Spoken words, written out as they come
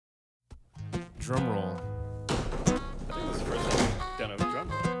Drum roll. I think this is the first time we've done a drum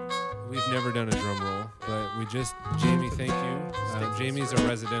roll. We've never done a drum roll, but Jamie, thank you. Jamie's a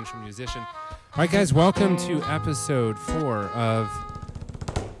residential musician. All right, guys, welcome to episode 4 of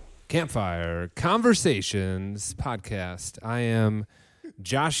Campfire Conversations podcast. I am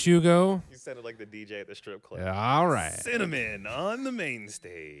Josh Hugo. You sounded like the DJ at the strip club. All right. Cinnamon on the main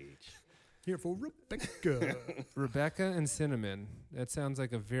stage. Here for Rebecca. Rebecca and Cinnamon. That sounds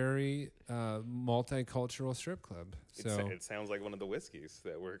like a very multicultural strip club. So It sounds like one of the whiskeys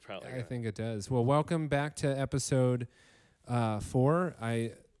that we're probably I think it does. Well, welcome back to episode 4.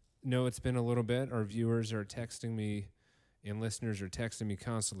 I know it's been a little bit. Our viewers are texting me and listeners are texting me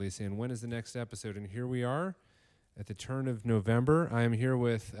constantly saying, when is the next episode? And here we are at the turn of November. I am here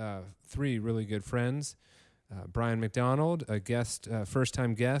with 3 really good friends. Brian McDonald, a guest,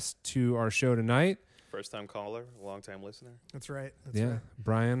 first-time guest to our show tonight. First-time caller, long-time listener. That's right. Right.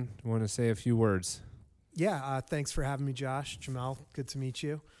 Brian, want to say a few words? Yeah, thanks for having me, Josh. Jamel, good to meet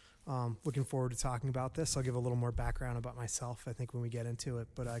you. Looking forward to talking about this. I'll give a little more background about myself, I think, when we get into it,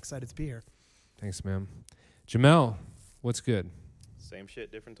 but excited to be here. Thanks, ma'am. Jamel, what's good? Same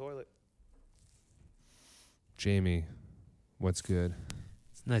shit, different toilet. Jamie, what's good?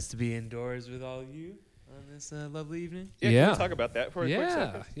 It's nice to be indoors with all of you on this lovely evening. Yeah, can we talk about that for a quick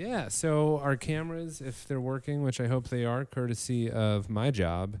second? Yeah. So our cameras, if they're working, which I hope they are, courtesy of my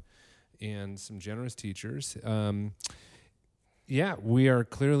job and some generous teachers. We are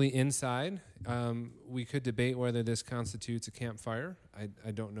clearly inside. We could debate whether this constitutes a campfire.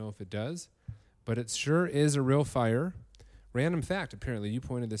 I don't know if it does, but it sure is a real fire. Random fact, apparently, you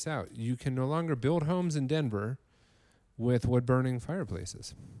pointed this out. You can no longer build homes in Denver with wood-burning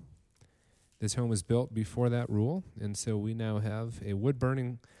fireplaces. This home was built before that rule, and so we now have a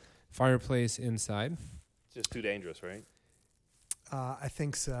wood-burning fireplace inside. Just too dangerous, right? I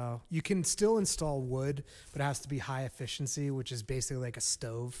think so. You can still install wood, but it has to be high efficiency, which is basically like a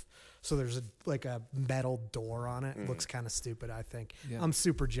stove. So there's a metal door on it. It looks kind of stupid, I think. Yeah. I'm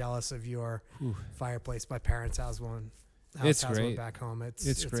super jealous of your fireplace. My parents' house one. It's has great. One back home.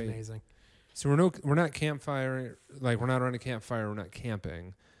 It's great. Amazing. So we're not campfire, like we're not around a campfire, we're not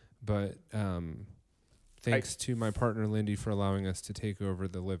camping, but thanks to my partner Lindy for allowing us to take over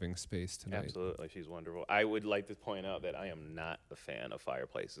the living space tonight. Absolutely, she's wonderful. I would like to point out that I am not a fan of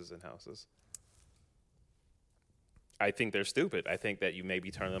fireplaces in houses. I think they're stupid. I think that you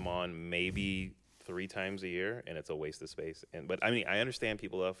maybe turn them on maybe 3 times a year, and it's a waste of space. But I mean, I understand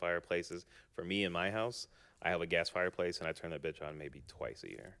people love fireplaces. For me, in my house, I have a gas fireplace, and I turn that bitch on maybe twice a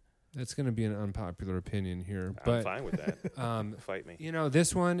year. That's going to be an unpopular opinion here. I'm fine with that. Fight me. You know,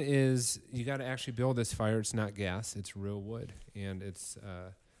 this one is, you got to actually build this fire. It's not gas. It's real wood. And it's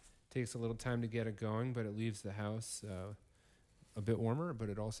takes a little time to get it going, but it leaves the house a bit warmer, but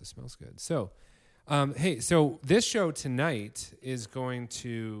it also smells good. So, so this show tonight is going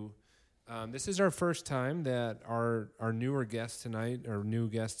to, this is our first time that our newer guest tonight, our new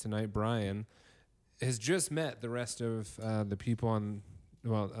guest tonight, Brian, has just met the rest of the people on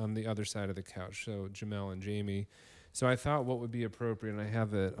the other side of the couch, so Jamel and Jamie. So I thought what would be appropriate, and I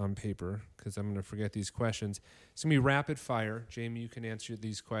have it on paper because I'm going to forget these questions. It's going to be rapid fire. Jamie, you can answer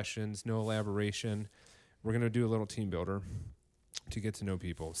these questions, no elaboration. We're going to do a little team builder to get to know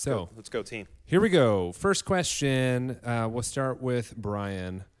people. So let's go team. Here we go. First question, we'll start with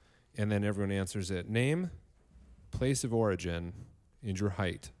Brian, and then everyone answers it. Name, place of origin, and your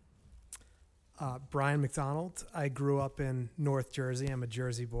height. Brian McDonald. I grew up in North Jersey. I'm a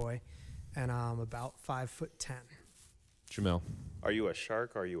Jersey boy, and I'm about 5'10". Jamel. Are you a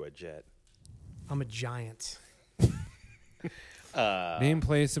shark or are you a jet? I'm a giant. Name,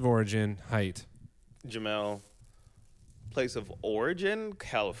 place of origin, height. Jamel, place of origin,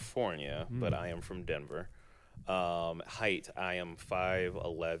 California, but I am from Denver. Height, I am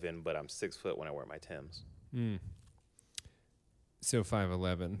 5'11", but I'm 6 foot when I wear my Timbs. So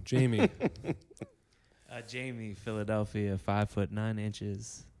 5'11". Jamie. Jamie, Philadelphia,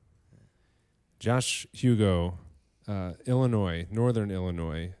 5'9". Josh Hugo, Illinois, Northern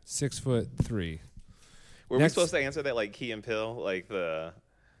Illinois, 6'3". Were we supposed to answer that like Key and Peele, like the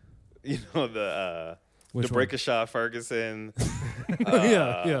Brickashaw Ferguson?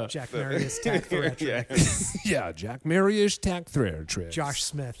 Yeah. Jack Marius, Tack Thread. Yeah, Jack Marius, Tack Thread trick. Josh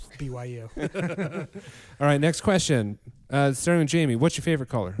Smith, BYU. All right, next question. Starting with Jamie, what's your favorite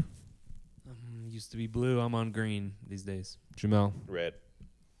color? Used to be blue. I'm on green these days. Jamel. Red.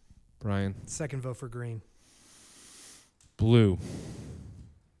 Brian. Second vote for green. Blue.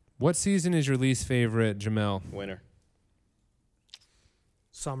 What season is your least favorite, Jamel? Winter.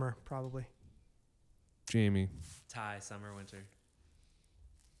 Summer, probably. Jamie. Tie, summer, winter.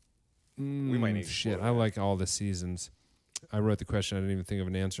 We might need to shit. spoil I that. like all the seasons. I wrote the question. I didn't even think of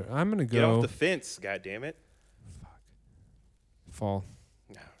an answer. I'm gonna Get off go the fence, God damn it. fall.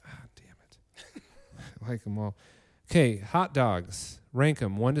 No. Ah, damn it. I like them all. Okay, hot dogs. Rank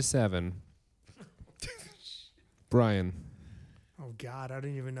them 1 to 7. Brian. Oh God, I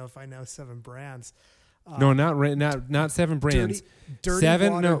don't even know if I know 7 brands. No, not 7 brands. Dirty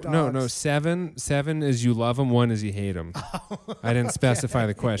 7. water No. dogs. 7. 7 is you love them. 1 is you hate them. I didn't specify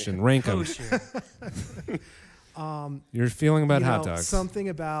the question. Rank them. You're feeling about hot dogs. Something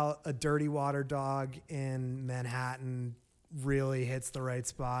about a dirty water dog in Manhattan really hits the right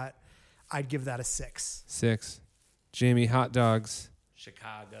spot. I'd give that a 6. 6. Jamie, hot dogs.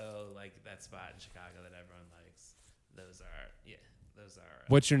 Chicago, like that spot in Chicago that everyone likes. Those are.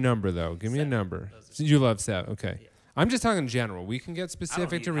 What's your number though? Give me a 7. number. Those are So you love 7. Okay. Yeah. I'm just talking general. We can get I don't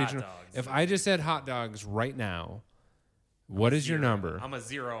specific eat to hot regional. dogs. If I just said hot dogs right now, what is your 0. number? I'm a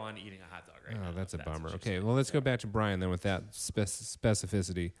 0 on eating a hot dog right now. Oh, that's a if bummer. what you're Okay, saying. well, let's go back to Brian then with that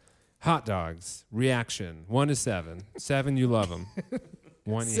specificity. Hot dogs, reaction, 1 to 7. 7, you love them.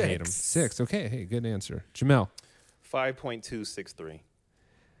 1, you hate them. 6. 6, okay, hey, good answer. Jamel, 5.263.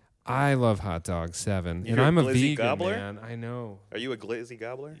 I love hot dogs, 7. You're And a I'm a glizzy vegan, gobbler? man. I know. Are you a glizzy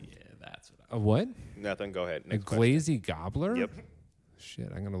gobbler? Yeah, that's what A what? Nothing. Go ahead. A Next question. glazy gobbler? Yep. Shit,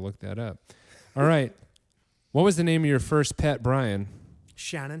 I'm going to look that up. All right. What was the name of your first pet, Brian?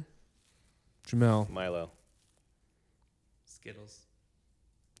 Shannon. Jamel, Milo. Skittles.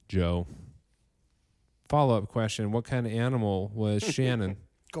 Joe. Follow-up question. What kind of animal was Shannon?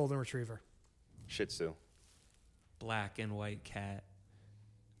 Golden Retriever. Shih Tzu. Black and white cat.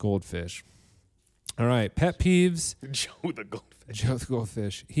 Goldfish. All right. Pet peeves. Joe the goldfish. Joe the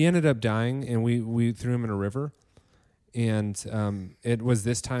goldfish. He ended up dying, and we threw him in a river. And it was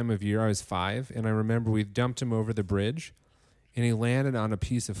this time of year. I was 5, and I remember we dumped him over the bridge, and he landed on a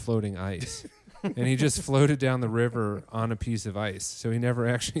piece of floating ice. And he just floated down the river on a piece of ice. So he never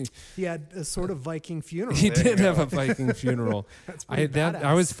actually. He had a sort of Viking funeral. He There did you have go. a Viking funeral. That's I pretty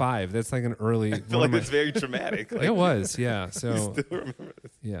badass. was 5. That's like an early. I feel like it's very traumatic. Like, It was, yeah. So still remember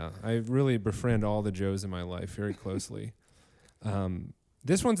this. yeah, I really befriend all the Joes in my life very closely.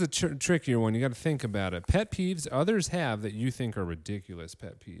 This one's a trickier one. You got to think about it. Pet peeves others have that you think are ridiculous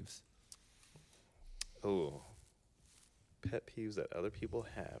pet peeves. Oh. Pet peeves that other people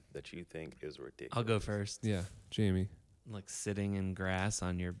have that you think is ridiculous. I'll go first. Yeah, Jamie. Like sitting in grass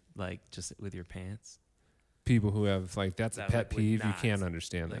on your just with your pants. People who have like that's a That, pet like, would peeve. You not- can't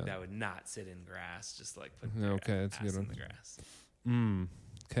understand Like that. that would not sit in grass. Just like put Okay, their that's a good ass in one. the grass.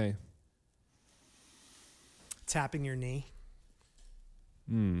 Okay. Tapping your knee.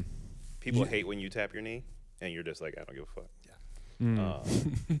 People hate when you tap your knee, and you're just like, I don't give a fuck.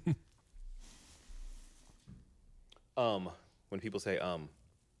 When people say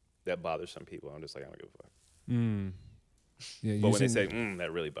that bothers some people, I'm just like, I don't give a fuck. Yeah, But when they using say,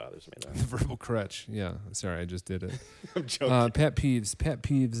 that really bothers me, the verbal crutch. Yeah, sorry, I just did it. I'm joking. Pet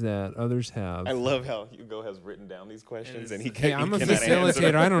peeves that others have. I love how Hugo has written down these questions, and he Hey, can't. I'm a he cannot answer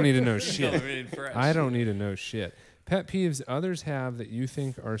facilitator. them. I don't need to know No, shit. I mean, fresh. I don't need to know shit. Pet peeves others have that you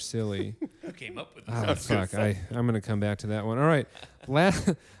think are silly. Who came up with this? Oh, fuck. I'm going to come back to that one. All right.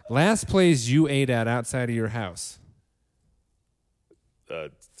 Last place you ate at outside of your house. A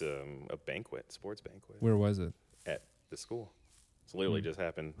banquet, sports banquet Where was it? at the school. It's literally just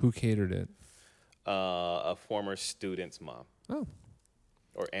happened. Who catered it? A former student's mom, Oh,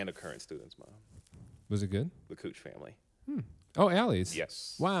 and a current student's mom. was it good? The Cooch family. Oh, Allie's.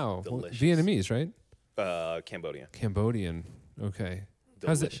 Yes. Wow. Delicious. Vietnamese, right? Cambodian. Cambodian. Okay.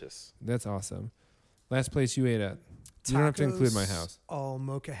 How's it? Delicious. That's awesome. Last place you ate at. You don't have to include my Tacos house. Al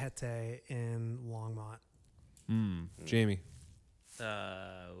Mocajete in Longmont. Jamie.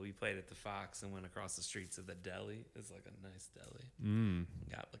 We played at the Fox and went across the streets of the deli. It's like a nice deli.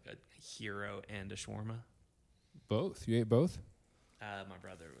 Got like a hero and a shawarma. Both. You ate both? My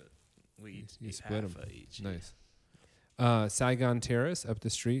brother, we You eat split half 'em. of each. Nice. Saigon Terrace up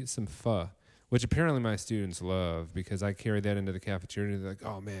the street, some pho, which apparently my students love because I carry that into the cafeteria. They're like,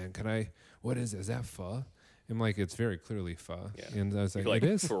 "Oh man, what is it? Is that pho?" I'm like, "It's very clearly pho." Yeah. And I was like, You're like, "It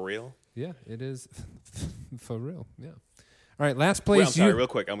is for real? Yeah, it is for real." Yeah. All right, last Wait, place I'm sorry, you. real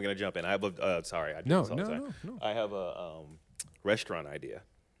quick. I'm gonna jump in. I have a sorry. I do No, this all the no, time. no. I have a restaurant idea.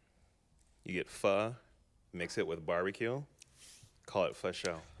 You get pho, mix it with barbecue, call it pho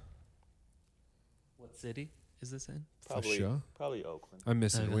show. What city is this in? Probably, show? probably Oakland. I'm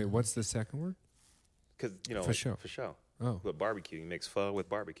missing. Okay. Wait, what's the second word? Because Pho show. for show. Oh, With barbecue, you mix pho with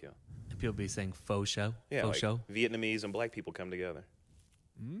barbecue. And people be saying faux show. Yeah, Faux like show. Vietnamese and black people come together.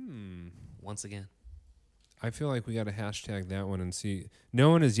 Once again. I feel like we got to hashtag that one and see. No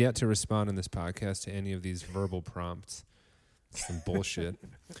one has yet to respond in this podcast to any of these verbal prompts. Some bullshit.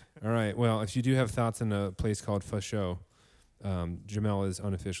 All right. Well, if you do have thoughts on a place called Fasho, Jamel has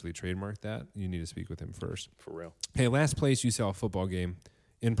unofficially trademarked that. You need to speak with him first. For real. Hey, last place you saw a football game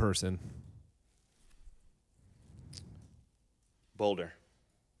in person. Boulder.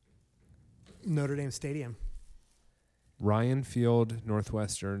 Notre Dame Stadium. Ryan Field,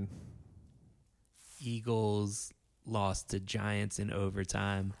 Northwestern. Eagles lost to Giants in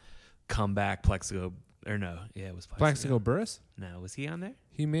overtime. Comeback, Plexico. Or no, yeah, it was Plaxico Burress? No, was he on there?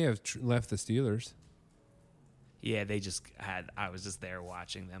 He may have left the Steelers. Yeah, they just had. I was just there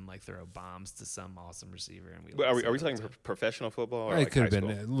watching them like throw bombs to some awesome receiver, and we. But are we lost talking overtime. professional football or It like could high have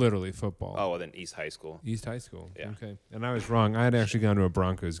been school? literally football. Oh, well, then East High School. East High School. Yeah. Okay. And I was wrong. I had actually gone to a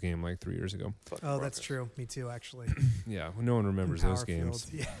Broncos game like 3 years ago. Fuck Oh, that's Broncos. true. Me too, actually. Yeah. No one remembers those Power games.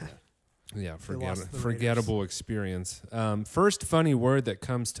 Field, Yeah. Yeah. They lost to the Forgettable experience. First funny word that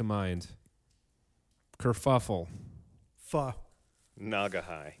comes to mind. Kerfuffle. Fuh. Naga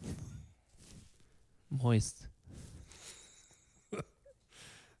High. Moist.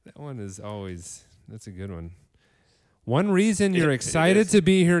 That one is always, that's a good one. One reason you're It excited is. to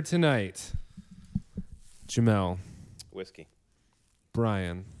be here tonight. Jamel. Whiskey.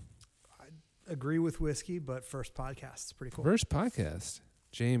 Brian. Agree with whiskey, but first podcast. It's pretty cool. First podcast.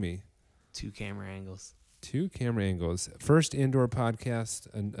 Jamie. 2 camera angles. 2 camera angles. First indoor podcast.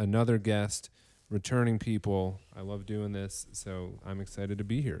 Another guest. Returning people. I love doing this, so I'm excited to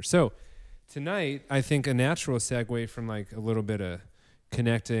be here. So tonight, I think a natural segue from like a little bit of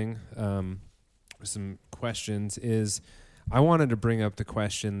connecting some questions is I wanted to bring up the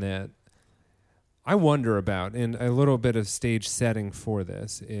question that I wonder about, and a little bit of stage setting for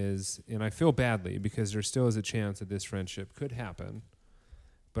this is, and I feel badly because there still is a chance that this friendship could happen,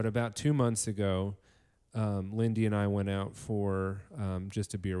 but about 2 months ago, Lindy and I went out for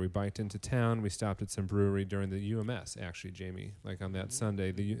just a beer. We biked into town. We stopped at some brewery during the UMS, actually, Jamie, like on that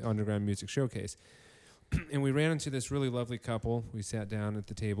Sunday, the Underground Music Showcase. And we ran into this really lovely couple. We sat down at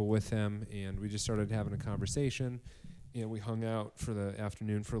the table with them, and we just started having a conversation. And we hung out for the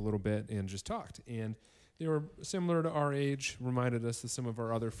afternoon for a little bit and just talked. And they were similar to our age, reminded us of some of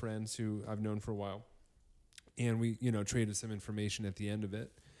our other friends who I've known for a while. And we, traded some information at the end of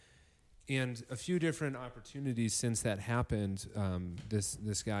it. And a few different opportunities since that happened,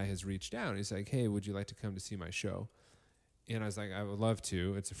 this guy has reached out. He's like, hey, would you like to come to see my show? And I was like, I would love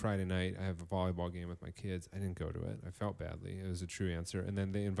to. It's a Friday night. I have a volleyball game with my kids. I didn't go to it. I felt badly. It was a true answer. And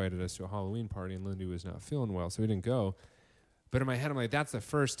then they invited us to a Halloween party, and Lindy was not feeling well, so we didn't go. But in my head, I'm like, that's the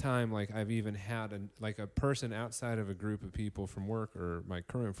first time like I've even had a person outside of a group of people from work or my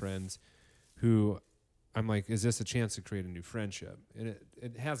current friends who I'm like, is this a chance to create a new friendship? And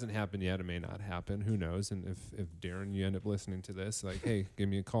it hasn't happened yet. It may not happen. Who knows? And if Darren, you end up listening to this, like, hey, give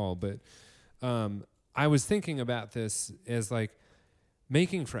me a call. But I was thinking about this as like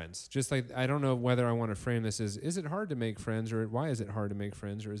making friends. Just like, I don't know whether I want to frame this as, is it hard to make friends, or why is it hard to make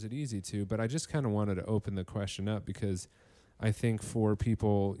friends, or is it easy to? But I just kind of wanted to open the question up because I think for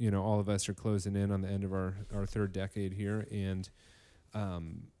people, all of us are closing in on the end of our third decade here. And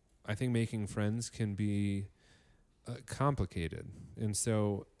I think making friends can be complicated. And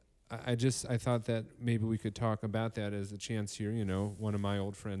so I thought that maybe we could talk about that as a chance here. One of my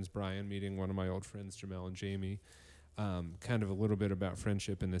old friends, Brian, meeting one of my old friends, Jamel and Jamie, kind of a little bit about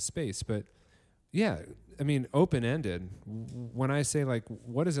friendship in this space. But yeah, I mean, open-ended. When I say like,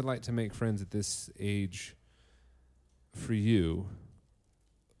 what is it like to make friends at this age for you?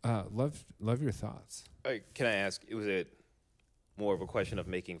 Love your thoughts. Can I ask, was it more of a question of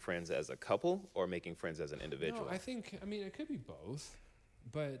making friends as a couple or making friends as an individual? No, it could be both,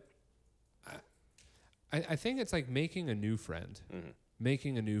 but I think it's like making a new friend. Mm-hmm.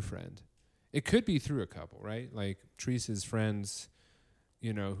 Making a new friend. It could be through a couple, right? Like Teresa's friends,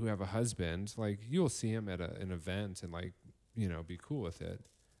 who have a husband, like you'll see him at an event and like, be cool with it.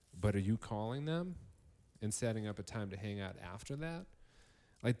 But are you calling them and setting up a time to hang out after that?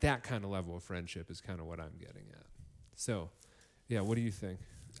 Like that kind of level of friendship is kind of what I'm getting at. So, yeah, what do you think?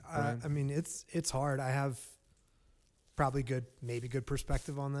 It's hard. I have probably maybe good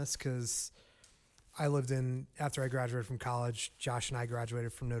perspective on this because I after I graduated from college, Josh and I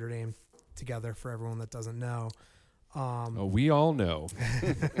graduated from Notre Dame together, for everyone that doesn't know. We all know.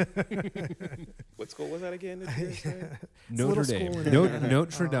 What school was that again? Did you guys say? Notre Dame.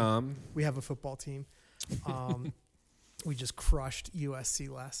 Notre Dame. We have a football team. We just crushed USC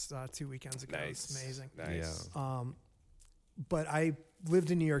last 2 weekends ago. Nice. It's amazing. Nice. Yeah. But I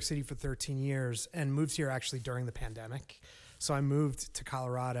lived in New York City for 13 years and moved here actually during the pandemic. So I moved to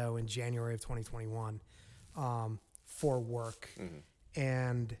Colorado in January of 2021. for work. Mm-hmm.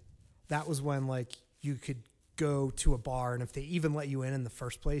 And that was when like you could go to a bar, and if they even let you in the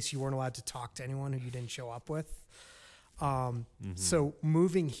first place, you weren't allowed to talk to anyone who you didn't show up with. So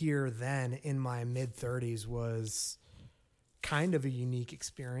moving here then in my mid 30s was kind of a unique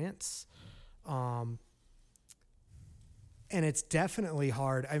experience. And it's definitely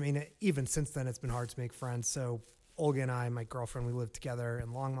hard. I mean, even since then, it's been hard to make friends. So Olga and I, my girlfriend, we lived together in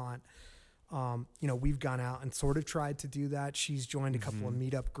Longmont. We've gone out and sort of tried to do that. She's joined a couple of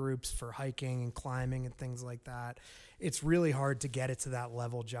meetup groups for hiking and climbing and things like that. It's really hard to get it to that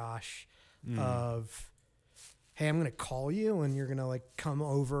level, Josh, of, hey, I'm going to call you and you're going to like come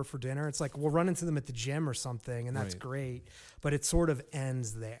over for dinner. It's like, we'll run into them at the gym or something, and that's great. But it sort of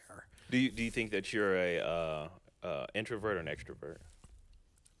ends there. Do you think that you're a introvert or an extrovert?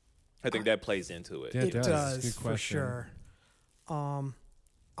 I think that plays into it. Yeah, It does Good for question. sure.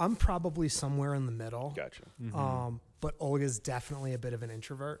 I'm probably somewhere in the middle. Gotcha. But Olga's definitely a bit of an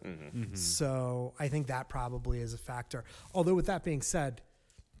introvert. So I think that probably is a factor. Although with that being said,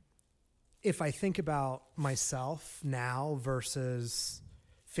 if I think about myself now versus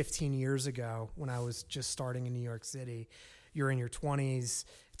 15 years ago when I was just starting in New York City, you're in your 20s.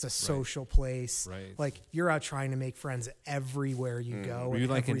 It's a social place. Right. Like you're out trying to make friends everywhere you go. Were and you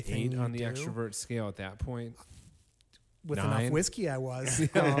like an everything 8 you on the do. extrovert scale at that point? With 9? enough whiskey, I was.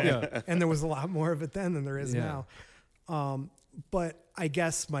 And there was a lot more of it then than there is now. But I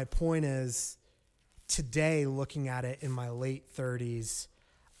guess my point is, today, looking at it in my late 30s,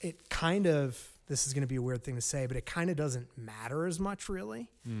 it kind of, this is going to be a weird thing to say, but it kind of doesn't matter as much, really.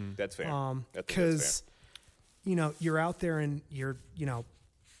 That's fair. Because, you're out there and you're,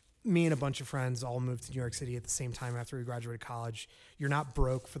 me and a bunch of friends all moved to New York City at the same time after we graduated college. You're not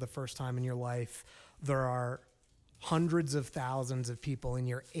broke for the first time in your life. There are hundreds of thousands of people in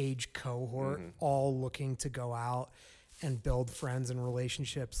your age cohort all looking to go out and build friends and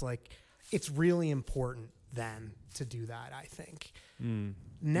relationships. Like, it's really important then to do that, I think.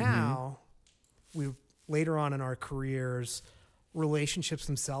 Now, we later on in our careers, relationships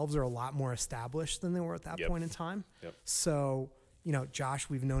themselves are a lot more established than they were at that point in time. So, Josh,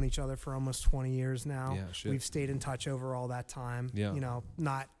 we've known each other for almost 20 years now. Yeah, we've stayed in touch over all that time. Yeah.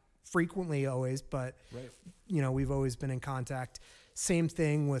 Not frequently always, but we've always been in contact. Same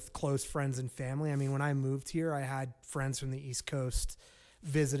thing with close friends and family. I mean, when I moved here, I had friends from the East Coast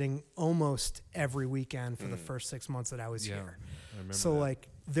visiting almost every weekend for the first 6 months that I was here. I remember So that. like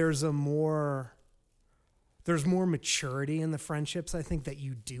there's more maturity in the friendships I think that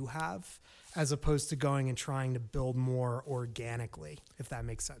you do have, as opposed to going and trying to build more organically, if that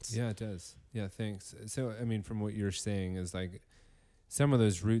makes sense. Yeah, it does. Yeah, thanks. So, I mean, from what you're saying is like some of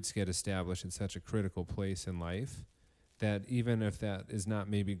those roots get established at such a critical place in life that even if that is not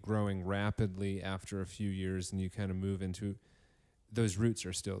maybe growing rapidly after a few years and you kind of move into, those roots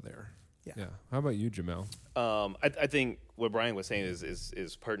are still there. Yeah. How about you, Jamel? I think what Brian was saying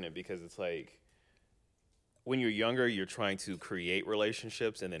is pertinent, because it's like, when you're younger, you're trying to create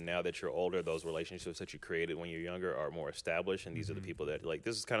relationships, and then now that you're older, those relationships that you created when you're younger are more established, and these are the people that, like,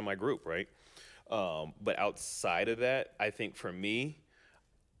 this is kind of my group, right? But outside of that, I think for me,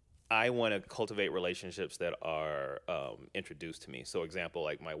 I want to cultivate relationships that are introduced to me. So example,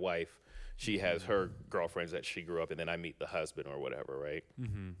 like my wife, she has her girlfriends that she grew up, and then I meet the husband or whatever, right?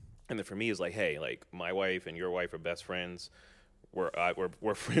 And then for me, it's like, hey, like my wife and your wife are best friends.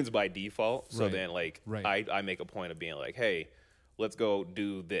 We're friends by default. So then, like, I make a point of being like, hey, let's go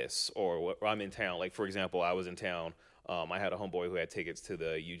do this. Or I'm in town. Like, for example, I was in town. I had a homeboy who had tickets to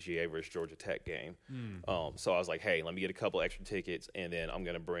the UGA versus Georgia Tech game. So I was like, hey, let me get a couple extra tickets, and then I'm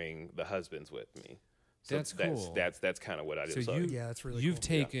going to bring the husbands with me. So That's cool. That's kind of what I did. So that's really you've cool.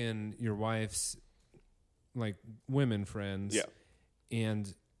 taken your wife's like women friends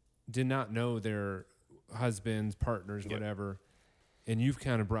and did not know their husbands, partners, whatever. And you've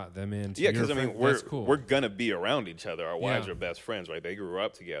kind of brought them in. Because I mean, we're cool. we're gonna be around each other. Our wives are best friends, right? They grew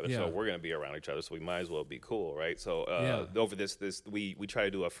up together, Yeah. so we're gonna be around each other. So we might as well be cool, right? So over this we try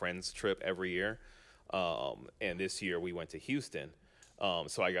to do a friends trip every year, and this year we went to Houston.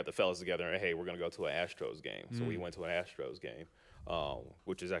 So I got the fellas together and, hey, we're gonna go to an Astros game. So we went to an Astros game,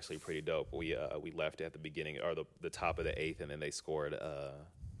 which is actually pretty dope. We left at the beginning or the top of the 8th, and then they scored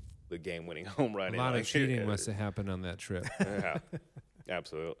the game-winning home run. A lot of cheating must have happened on that trip. Yeah,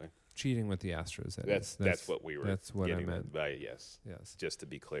 absolutely. Cheating with the Astros. That's what we were. That's what I getting meant. By, yes. Just to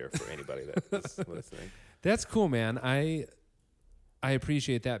be clear for anybody that is listening. That's cool, man. I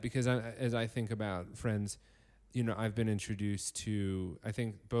appreciate that, because as I think about friends, I've been introduced to. I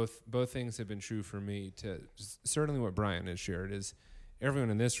think both things have been true for me. To certainly what Brian has shared is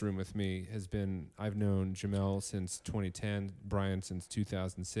everyone in this room with me I've known Jamel since 2010, Brian since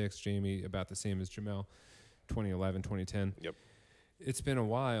 2006, Jamie about the same as Jamel, 2011, 2010. Yep. It's been a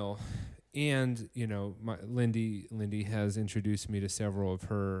while. And, you know, Lindy has introduced me to several of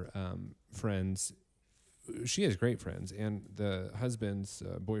her friends. She has great friends, and the husbands,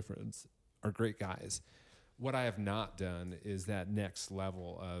 boyfriends are great guys. What I have not done is that next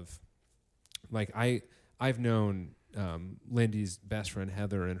level of, like, I've known Lindy's best friend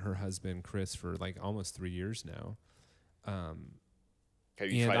Heather and her husband Chris for like almost 3 years now.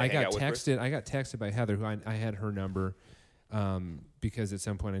 Have you and tried to hang out with Chris? I got texted by Heather, who I had her number. Because at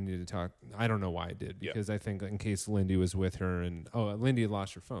some point I needed to talk. I don't know why I did, because I think in case Lindy was with her and Lindy had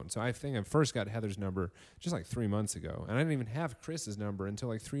lost her phone. So I think I first got Heather's number just like 3 months ago, and I didn't even have Chris's number until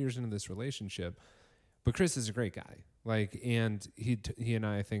like 3 years into this relationship. But Chris is a great guy, like, and he and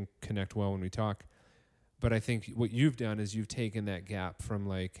I think connect well when we talk. But I think what you've done is you've taken that gap from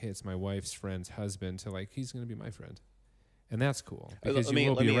like, hey, it's my wife's friend's husband to like, he's going to be my friend, and that's cool. Let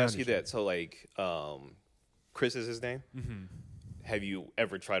me ask you that. So like, Chris is his name. Mm-hmm. Have you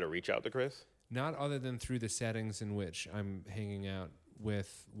ever tried to reach out to Chris? Not other than through the settings in which I'm hanging out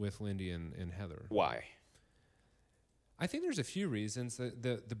with Lindy and Heather. Why? I think there's a few reasons.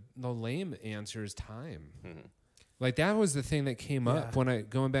 The lame answer is time. Mm-hmm. Like that was the thing that came up when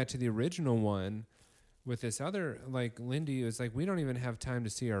going back to the original one with this other, like Lindy was like, we don't even have time to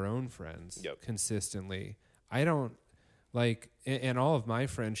see our own friends consistently. I don't like, and all of my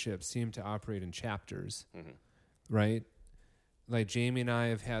friendships seem to operate in chapters, right? Like Jamie and I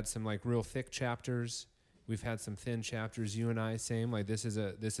have had some like real thick chapters. We've had some thin chapters. You and I, same. Like this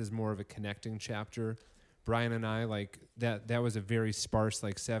is more of a connecting chapter. Brian and I, like that was a very sparse,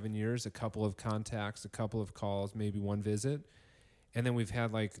 like 7 years, a couple of contacts, a couple of calls, maybe one visit. And then we've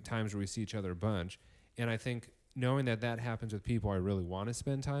had like times where we see each other a bunch. And I think knowing that happens with people I really want to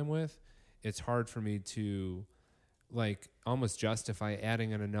spend time with, it's hard for me to like almost justify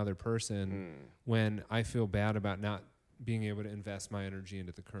adding in another person when I feel bad about not being able to invest my energy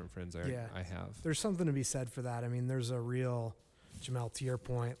into the current friends I have. There's something to be said for that. I mean, there's a real, Jamel, to your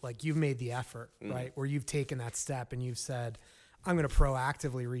point, like you've made the effort, right? Where you've taken that step and you've said, I'm going to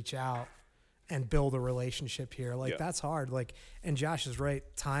proactively reach out and build a relationship here. Like that's hard. Like, and Josh is right.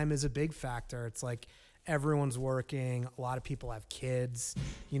 Time is a big factor. It's like everyone's working. A lot of people have kids.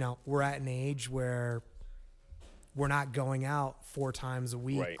 You know, we're at an age where we're not going out 4 times a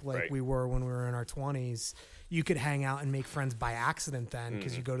week we were when we were in our 20s. You could hang out and make friends by accident then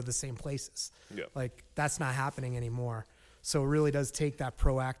because you go to the same places. Yeah. Like that's not happening anymore. So it really does take that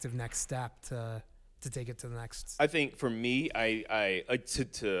proactive next step to take it to the next. I think for me, I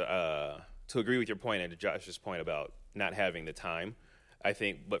to agree with your point and to Josh's point about not having the time. I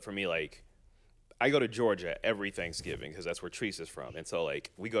think, but for me, like I go to Georgia every Thanksgiving because that's where Teresa's from, and so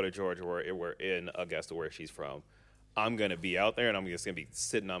like we go to Georgia where we're in Augusta where she's from. I'm going to be out there and I'm just going to be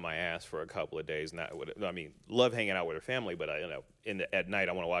sitting on my ass for a couple of days. Love hanging out with her family, but at night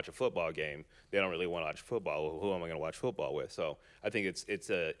I want to watch a football game. They don't really want to watch football. Well, who am I going to watch football with? So I think it's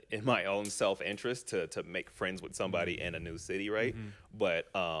in my own self-interest to make friends with somebody in a new city, right?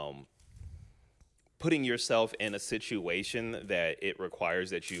 But putting yourself in a situation that it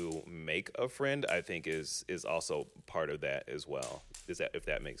requires that you make a friend, I think is also part of that as well. If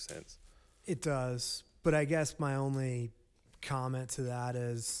that makes sense? It does. But I guess my only comment to that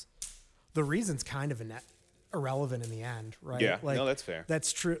is the reason's kind of irrelevant in the end, right? Yeah, like, no, that's fair.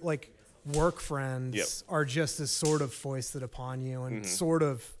 That's true. Like work friends are just as sort of foisted upon you and sort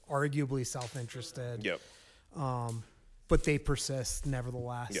of arguably self-interested. Yep. But they persist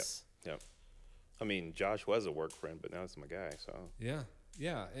nevertheless. Yep. I mean, Josh was a work friend, but now it's my guy. So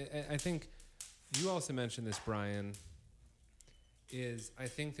yeah. I think you also mentioned this, Brian. I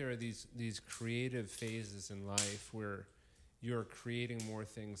think there are these creative phases in life where you're creating more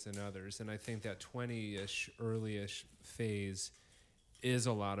things than others. And I think that 20-ish, early-ish phase is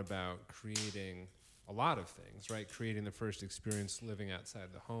a lot about creating a lot of things, right? Creating the first experience living outside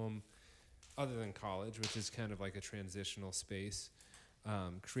the home, other than college, which is kind of like a transitional space.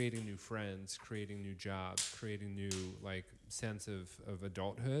 Creating new friends, creating new jobs, creating new like sense of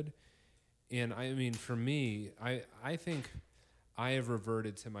adulthood. And I mean, for me, I think I have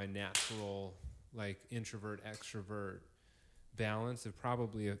reverted to my natural, like introvert, extrovert balance of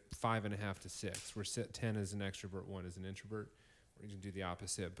probably a 5.5 to 6, where 10 is an extrovert, 1 is an introvert, or you can do the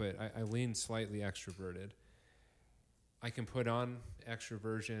opposite. But I lean slightly extroverted. I can put on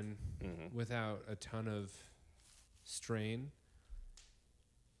extroversion without a ton of strain.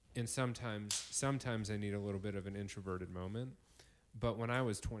 And sometimes I need a little bit of an introverted moment. But when I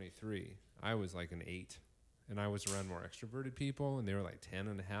was 23, I was like an 8 and I was around more extroverted people, and they were like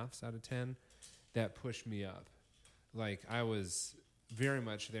 10.5 out of 10, that pushed me up. Like, I was very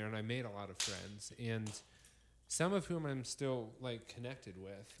much there, and I made a lot of friends, and some of whom I'm still like connected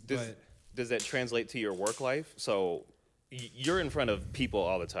with. Does that translate to your work life? So you're in front of people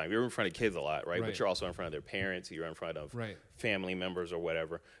all the time. You're in front of kids a lot, right? But you're also in front of their parents. You're in front of family members or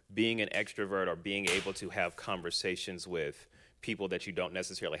whatever. Being an extrovert or being able to have conversations with people that you don't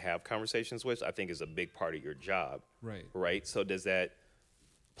necessarily have conversations with, I think is a big part of your job. Right? So does that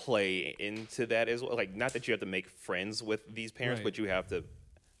play into that as well? Like, not that you have to make friends with these parents, but you have to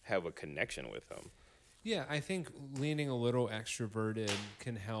have a connection with them. Yeah, I think leaning a little extroverted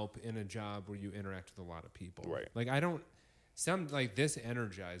can help in a job where you interact with a lot of people. Right. Like, this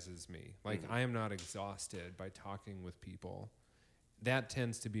energizes me. Like, I am not exhausted by talking with people. That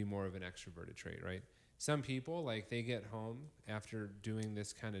tends to be more of an extroverted trait, right? Some people, like, they get home after doing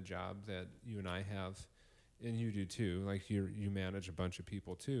this kind of job that you and I have, and you do too. Like, you manage a bunch of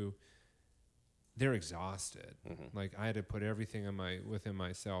people too. They're exhausted. Like, I had to put everything within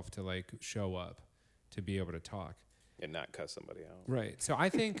myself to like show up to be able to talk and not cuss somebody out. Right. So I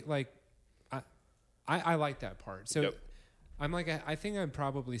think like I like that part. So I'm like I think I'd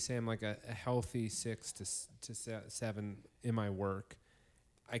probably say I'm like a healthy 6 to 7 in my work.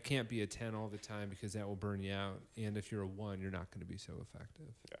 I can't be a 10 all the time because that will burn you out. And if you're a 1, you're not going to be so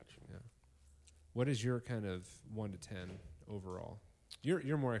effective. Gotcha. Yeah. What is your kind of 1 to 10 overall?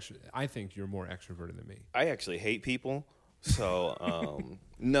 You're more I think you're more extroverted than me. I actually hate people. So,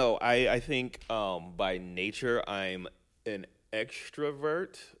 no, I think by nature I'm an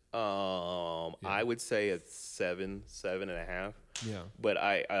extrovert. I would say it's 7.5. Yeah. But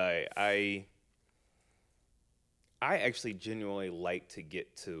I actually genuinely like to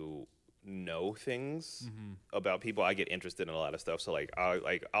get to know things about people. I get interested in a lot of stuff. So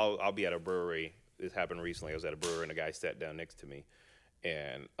I'll be at a brewery. This happened recently. I was at a brewery and a guy sat down next to me,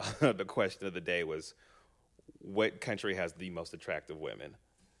 and the question of the day was, what country has the most attractive women?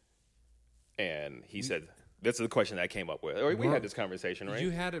 And he said, that's the question that I came up with. Or we had this conversation, right? You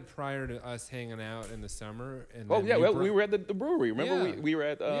had it prior to us hanging out in the summer. And we were at the brewery. Remember, we were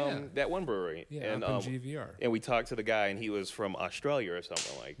at that one brewery. Yeah, and, up in GVR. And we talked to the guy, and he was from Australia or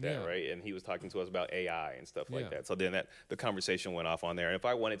something like that, right? And he was talking to us about AI and stuff like that. So then the conversation went off on there. And if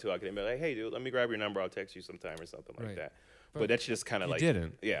I wanted to, I could be like, hey, dude, let me grab your number. I'll text you sometime or something like that. But that's just kind of like... You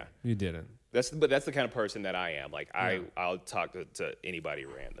didn't. Yeah. You didn't. That's the kind of person that I am. Like, I'll talk to anybody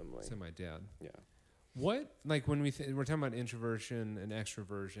randomly. So my dad. Yeah. What, like, when we're talking about introversion and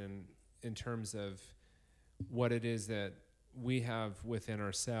extroversion in terms of what it is that we have within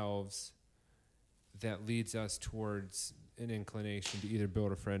ourselves that leads us towards an inclination to either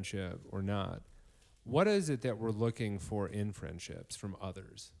build a friendship or not, what is it that we're looking for in friendships from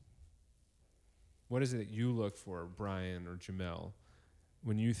others? What is it that you look for, Brian or Jamel,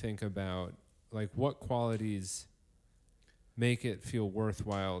 when you think about, like, what qualities make it feel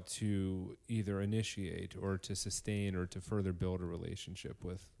worthwhile to either initiate or to sustain or to further build a relationship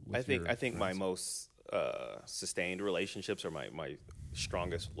with I think friends? my most sustained relationships or my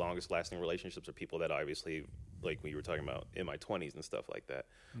strongest, longest lasting relationships are people that obviously, like we were talking about, in my 20s and stuff like that.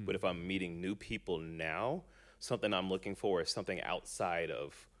 But if I'm meeting new people now, something I'm looking for is something outside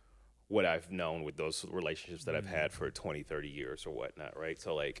of what I've known with those relationships that I've had for 20, 30 years or whatnot, right?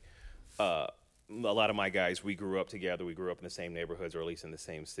 So, like, a lot of my guys, we grew up together. We grew up in the same neighborhoods or at least in the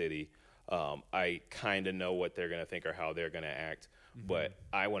same city. I kind of know what they're going to think or how they're going to act, but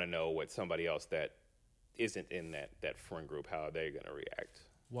I want to know what somebody else that isn't in that friend group, how they're going to react.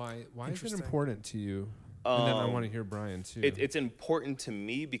 Why is it important to you? And then I want to hear Brian, too. It's important to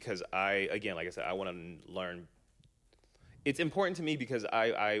me because I want to learn. It's important to me because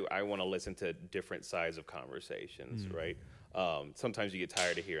I want to listen to different sides of conversations, right? Sometimes you get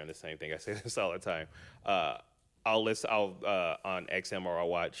tired of hearing the same thing. I say this all the time. I'll on XM or I'll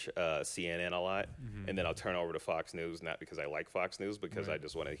watch CNN a lot, and then I'll turn over to Fox News, not because I like Fox News, because I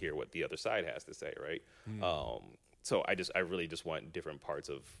just want to hear what the other side has to say, right? So I really just want different parts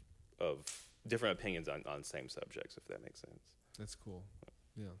of different opinions on same subjects, if that makes sense. That's cool.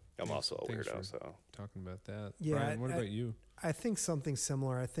 Yeah. I'm also a weirdo, so talking about that. Yeah. Brian, what about you? I think something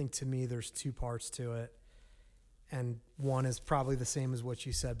similar. I think to me, there's 2 parts to it. And one is probably the same as what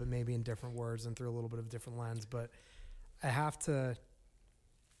you said, but maybe in different words and through a little bit of a different lens. But it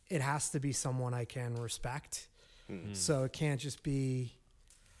has to be someone I can respect. So it can't just be,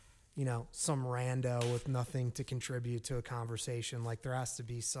 some rando with nothing to contribute to a conversation. Like, there has to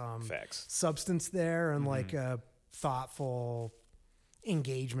be some substance there and like a thoughtful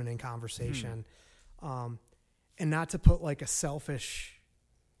engagement in conversation. And not to put like a selfish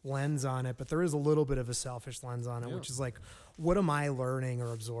lens on it, but there is a little bit of a selfish lens on it, which is like, what am I learning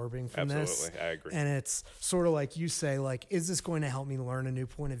or absorbing from this? Absolutely, I agree. And it's sort of like you say, like, is this going to help me learn a new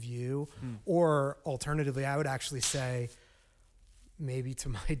point of view? Or alternatively, I would actually say maybe to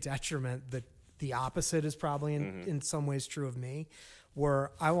my detriment that the opposite is probably in some ways true of me,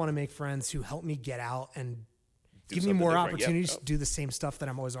 where I want to make friends who help me get out and give me more opportunities to do the same stuff that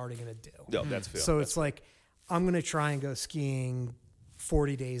I'm always already going to do. No, that's fair. So it's like, I'm going to try and go skiing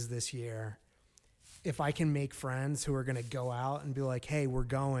 40 days this year. If I can make friends who are going to go out and be like, hey, we're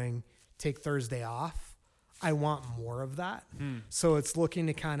going, take Thursday off, I want more of that. So it's looking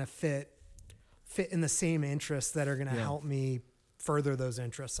to kind of fit in the same interests that are going to help me further those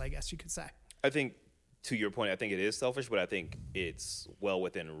interests, I guess you could say. I think, to your point, I think it is selfish, but I think it's well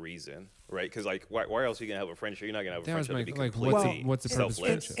within reason, right? Because like, why else are you gonna have a friendship? You're not gonna have a friendship that be completely what's the purpose of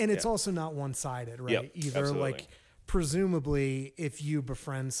friendship? And it's also not one-sided, right? Yep, Either absolutely. like, presumably, if you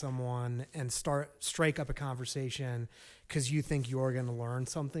befriend someone and strike up a conversation because you think you're going to learn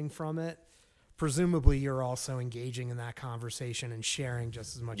something from it, presumably you're also engaging in that conversation and sharing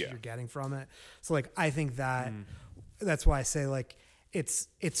just as much as you're getting from it. So like, I think that's why I say like, it's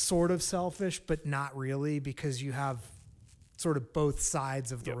sort of selfish, but not really, because you have sort of both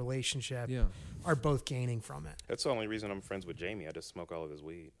sides of the relationship are both gaining from it. That's the only reason I'm friends with Jamie. I just smoke all of his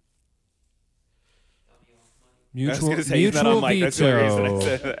weed. Mutual he's not on mic. That's the only reason I veto.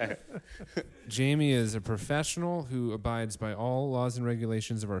 said that. Jamie is a professional who abides by all laws and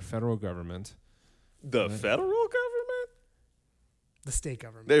regulations of our federal government. The federal government? The state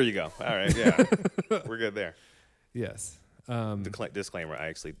government. There you go. All right, yeah. We're good there. Yes. Disclaimer, I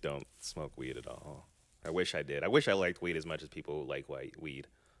actually don't smoke weed at all. I wish I did. I wish I liked weed as much as people like weed.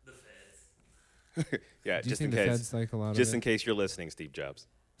 The feds. Yeah, Do you just think in the case. feds like a lot Just of in it? case you're listening, Steve Jobs.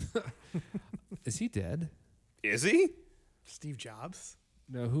 Is he dead? Is he? Steve Jobs.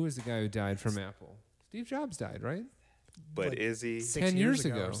 No, who was the guy who died from Apple? Steve Jobs died, right? But Like is he? 6 10 years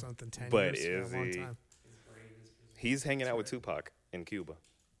ago ago. or something. 10 But years is ago, a long he? time. He's hanging out with Tupac in Cuba.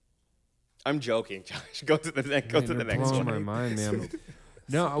 I'm joking, Josh. Go to the next. Go Man, to the you're next blowing one. my mind, man.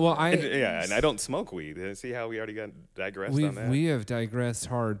 No, well, And I don't smoke weed. See how we already got digressed on that? we have digressed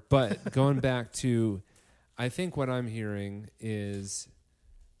hard, but going back to, I think what I'm hearing is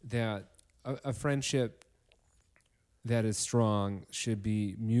that a friendship that is strong should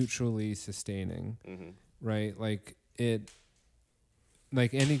be mutually sustaining, right? Like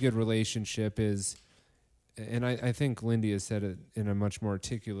any good relationship is, and I think Lindy has said it in a much more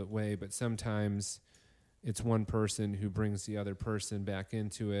articulate way, but sometimes it's one person who brings the other person back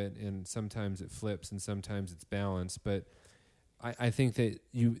into it, and sometimes it flips and sometimes it's balanced. But I think that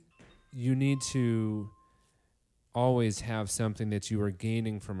you need to always have something that you are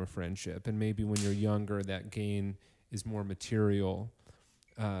gaining from a friendship, and maybe when you're younger, that gain is more material.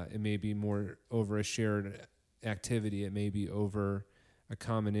 It may be more over a shared activity. It may be over a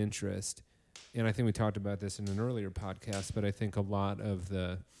common interest. And I think we talked about this in an earlier podcast, but I think a lot of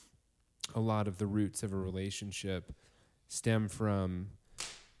the roots of a relationship stem from,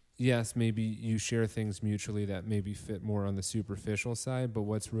 yes, maybe you share things mutually that maybe fit more on the superficial side, but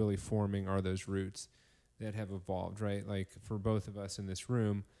what's really forming are those roots that have evolved, right? Like for both of us in this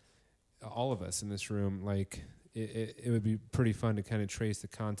room, all of us in this room, like it would be pretty fun to kind of trace the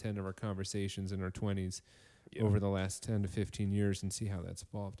content of our conversations in our 20s over the last 10 to 15 years and see how that's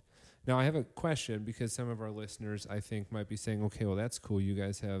evolved. Now, I have a question, because some of our listeners, I think, might be saying, okay, well, that's cool. You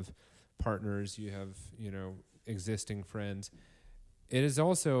guys have partners, you have, existing friends. It is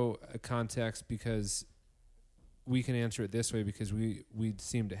also a context, because we can answer it this way, because we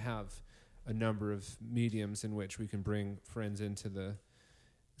seem to have a number of mediums in which we can bring friends into the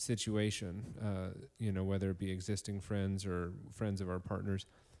situation, whether it be existing friends or friends of our partners.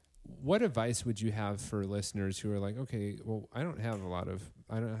 What advice would you have for listeners who are like, okay, well, I don't have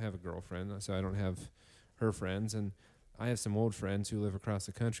a girlfriend, so I don't have her friends, and I have some old friends who live across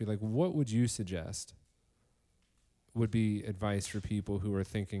the country. Like, what would you suggest would be advice for people who are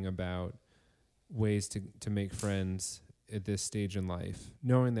thinking about ways to make friends at this stage in life,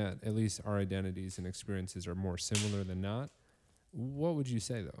 knowing that at least our identities and experiences are more similar than not? What would you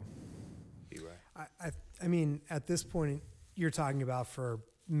say, though? I mean, at this point, you're talking about for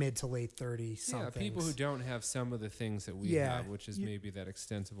mid to late 30 something. Yeah, people who don't have some of the things that we have, which is maybe that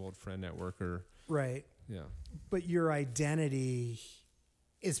extensive old friend network or... Right. Yeah. But your identity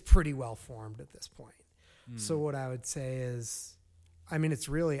is pretty well formed at this point. So what I would say is, I mean, it's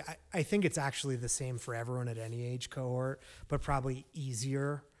really, I think it's actually the same for everyone at any age cohort, but probably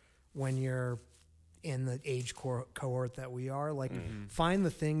easier when you're in the age cohort that we are. Like, find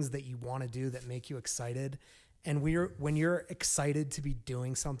the things that you want to do that make you excited And when you're excited to be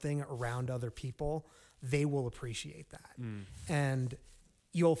doing something around other people, they will appreciate that. And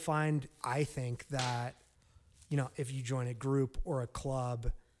you'll find, I think, that, if you join a group or a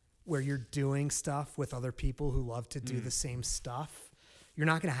club where you're doing stuff with other people who love to do the same stuff, you're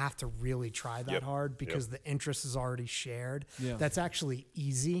not going to have to really try that hard because the interest is already shared. Yeah. That's actually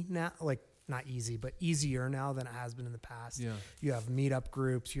easy now, like not easy, but easier now than it has been in the past. Yeah. You have meetup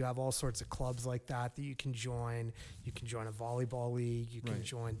groups, you have all sorts of clubs like that you can join. You can join a volleyball league, you can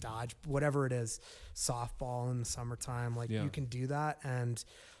join dodge, whatever it is, softball in the summertime. Like you can do that and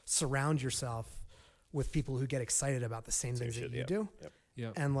surround yourself with people who get excited about the same things that you do.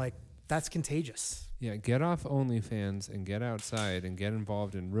 Yep. And like, that's contagious. Yeah, get off OnlyFans and get outside and get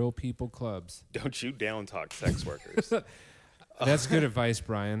involved in real people clubs. Don't you down talk sex workers. That's good advice,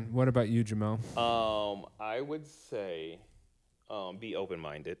 Brian. What about you, Jamel? I would say be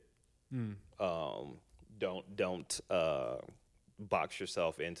open-minded. Don't box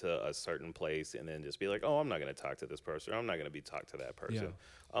yourself into a certain place and then just be like, oh, I'm not going to talk to this person. Or I'm not going to be talked to that person.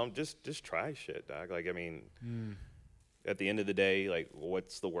 Yeah. Just try shit, dog. Like, I mean... At the end of the day, like,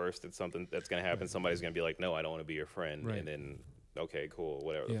 what's the worst that's something that's going to happen? Somebody's going to be like, no, I don't want to be your friend. And then, okay, cool,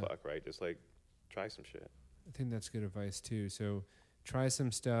 whatever the fuck, right? Just, like, try some shit. I think that's good advice, too. So try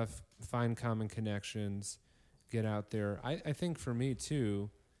some stuff, find common connections, get out there. I think for me, too,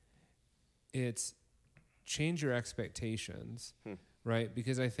 it's change your expectations, right?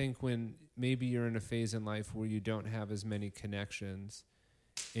 Because I think when maybe you're in a phase in life where you don't have as many connections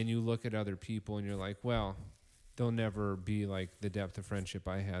and you look at other people and you're like, well... they'll never be like the depth of friendship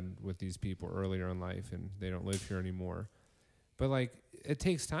I had with these people earlier in life, and they don't live here anymore. But like, it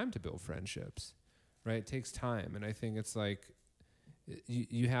takes time to build friendships, right? It takes time. And I think it's like,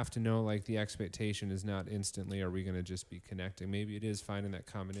 you have to know, like, the expectation is not instantly, are we going to just be connecting? Maybe it is finding that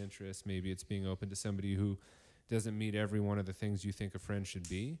common interest. Maybe it's being open to somebody who doesn't meet every one of the things you think a friend should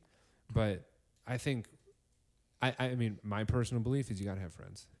be. But I think, I mean, my personal belief is you got to have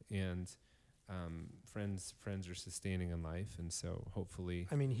friends. And, friends are sustaining in life, and so hopefully...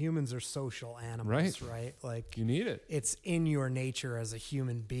 I mean, humans are social animals, right? Like, you need it. It's in your nature as a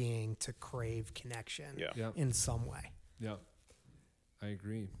human being to crave connection in some way. Yeah, I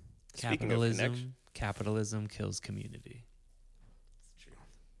agree. Capitalism kills community. It's true.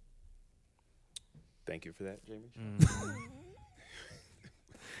 Thank you for that, Jamie.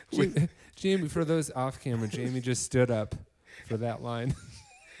 Jamie, for those off camera, Jamie just stood up for that line.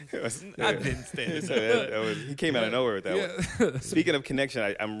 I didn't stand he came out of nowhere with that one. Speaking of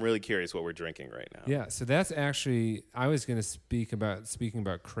connection, I'm really curious what we're drinking right now. Yeah, so that's actually, I was going to speaking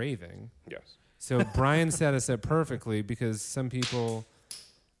about craving. Yes. So Brian set us up perfectly because some people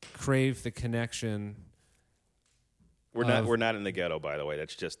crave the connection. We're not in the ghetto, by the way.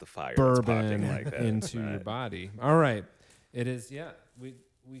 That's just the fire bourbon that's like that. into your body. All right. It is,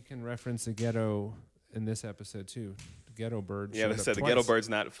 we can reference the ghetto in this episode too. Ghetto bird. Yeah, so the ghetto bird's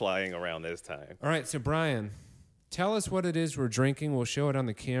not flying around this time. All right, so Brian, tell us what it is we're drinking. We'll show it on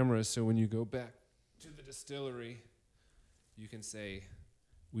the camera, so when you go back to the distillery, you can say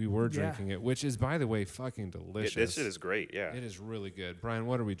we were drinking it, which is, by the way, fucking delicious. This shit is great, yeah. It is really good. Brian,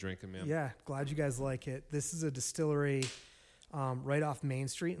 what are we drinking, man? Yeah, glad you guys like it. This is a distillery right off Main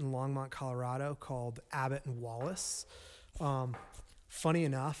Street in Longmont, Colorado, called Abbott and Wallace. Funny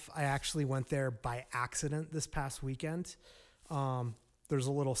enough, I actually went there by accident this past weekend. There's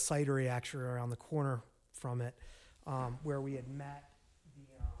a little cidery actually around the corner from it where we had met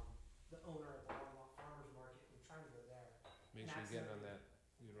the owner of the farmer's market. We're trying to go there. Make sure you get on that.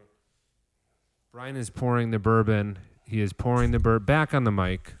 Brian is pouring the bourbon. He is pouring the bourbon. Back on the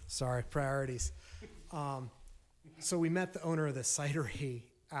mic. Sorry, priorities. So we met the owner of the cidery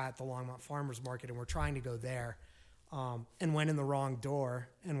at the Longmont Farmers Market, and we're trying to go there. And went in the wrong door,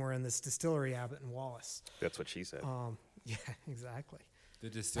 and we're in this distillery, Abbott and Wallace. That's what she said. Yeah, exactly. The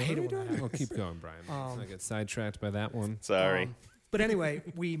distillery door? Well, keep going, Brian. I get sidetracked by that one. Sorry. But anyway,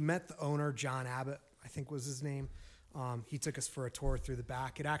 we met the owner, John Abbott, I think was his name. He took us for a tour through the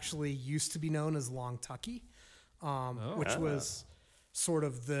back. It actually used to be known as Long Tucky, which was sort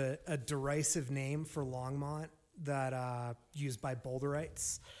of a derisive name for Longmont that used by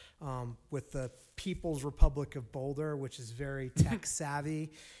Boulderites. With the People's Republic of Boulder, which is very tech savvy.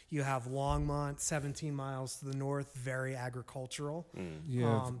 You have Longmont, 17 miles to the north, very agricultural.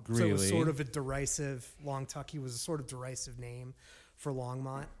 So it was sort of a derisive, Long Tucky was a sort of derisive name for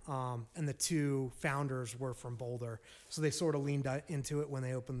Longmont. And the two founders were from Boulder. So they sort of leaned into it when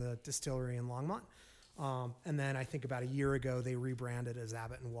they opened the distillery in Longmont. And then I think about a year ago, they rebranded as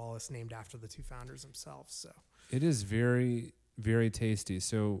Abbott and Wallace, named after the two founders themselves. So it is very, very tasty.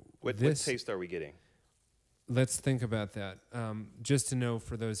 So what taste are we getting? let's think about that. Just to know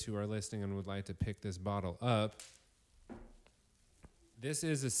for those who are listening and would like to pick this bottle up, this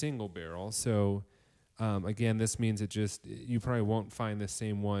is a single barrel. So, again, this means you probably won't find the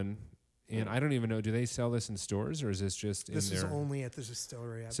same one. And I don't even know, do they sell this in stores or is this just in there? This is only at the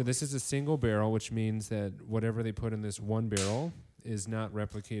distillery. So this is a single barrel, which means that whatever they put in this one barrel is not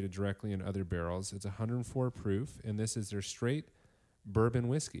replicated directly in other barrels. It's 104 proof, and this is their straight bourbon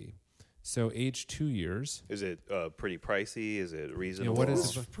whiskey. So aged 2 years. Is it pretty pricey? Is it reasonable? what It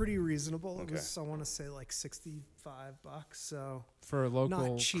is was pretty reasonable. Okay. It was, I want to say, like $65. So For a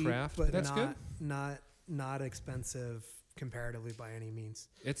local not cheap, craft, but that's good. Not expensive comparatively by any means.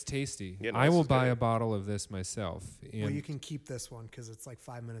 It's tasty. Yeah, no, I this will is buy good. a bottle of this myself. And Well, you can keep this one because it's like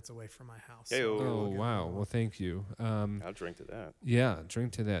 5 minutes away from my house. Hey, So oh, Oh, I'll get wow. one. Well, thank you. I'll drink to that. Yeah,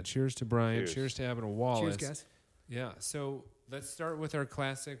 drink to that. Cheers to Brian. Cheers. Cheers to Abbott Wallace. Cheers, guys. Yeah, so let's start with our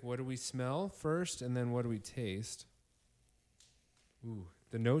classic. What do we smell first, and then what do we taste? Ooh,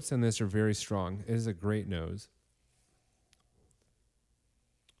 the notes on this are very strong. It is a great nose.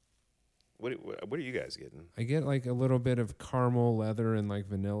 What are you guys getting? I get like a little bit of caramel, leather, and like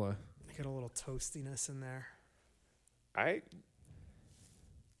vanilla. I get a little toastiness in there.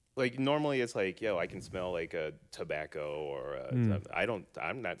 Normally it's like, I can smell like a tobacco or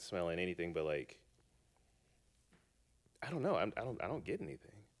I'm not smelling anything but like, I don't know. I don't get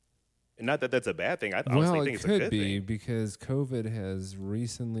anything. And not that that's a bad thing. I honestly Well, think it it's a could good be thing. because COVID has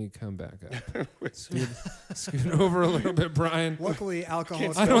recently come back up. Scoot over a little bit, Brian. Luckily,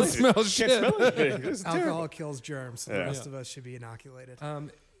 alcohol I don't it. smell Can't shit. smell anything. This is alcohol terrible. kills germs, so the Yeah. rest of us should be inoculated.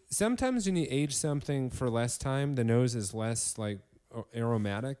 Sometimes when you age something for less time, the nose is less like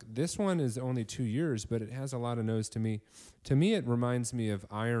aromatic. This one is only 2 years, but it has a lot of nose to me. To me, it reminds me of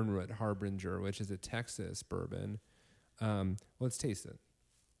Ironwood Harbinger, which is a Texas bourbon. Let's taste it.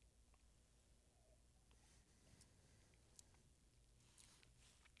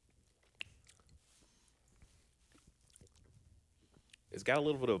 It's got a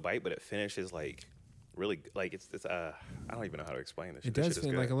little bit of a bite, but it finishes like really like it's I don't even know how to explain this. It This does shit is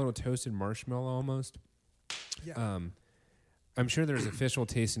feel like good. a little toasted marshmallow almost. Yeah. I'm sure there's official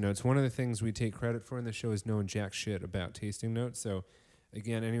tasting notes. One of the things we take credit for in the show is knowing jack shit about tasting notes. So,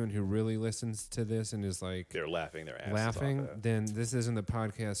 again, anyone who really listens to this and is like They're laughing their asses laughing, off. then this isn't the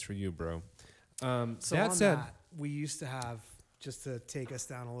podcast for you, bro. So that on said, that, we used to have, just to take us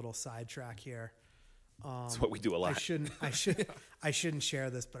down a little sidetrack here. That's what we do a lot. I shouldn't share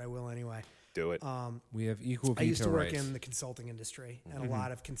this, but I will anyway. Do it. we have equal veto I used to work rights. in the consulting industry, and a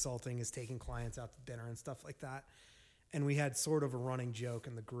lot of consulting is taking clients out to dinner and stuff like that. And we had sort of a running joke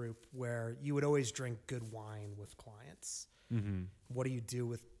in the group where you would always drink good wine with clients. Mm-hmm. What do you do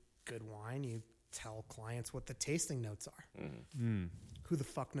with good wine? You tell clients what the tasting notes are. Who the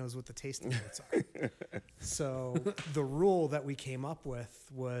fuck knows what the tasting notes are? So the rule that we came up with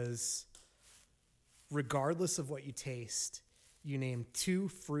was, regardless of what you taste, you name 2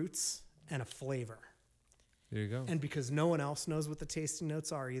 fruits and a flavor. There you go. And because no one else knows what the tasting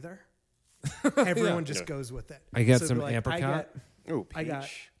notes are either, everyone just goes with it. I got So some it'd be apricot. Oh, I got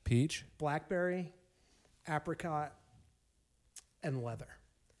peach. Peach. blackberry, apricot, and leather.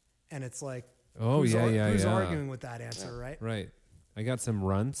 And it's like, Oh, who's yeah. arguing with that answer, right? Right. I got some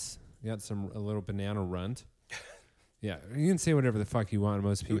runts. Got a little banana runt. Yeah, you can say whatever the fuck you want.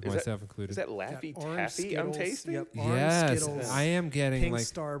 Most people, Is that- myself included. Is that Laffy Got orange Taffy I'm Skittles, tasting? Yep, orange Yes, Skittles, I am getting pink like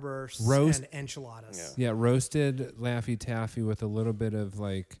Starbursts, roast- and enchiladas. Yeah. yeah, roasted Laffy Taffy with a little bit of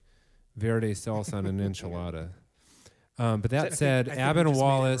like Verde salsa on an enchilada. But that said, I think Abbott we and just made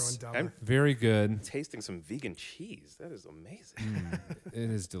Wallace, everyone dumber. very good. Tasting some vegan cheese. That is amazing. It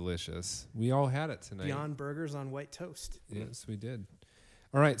is delicious. We all had it tonight. Beyond Burgers on white toast. Yes, we did.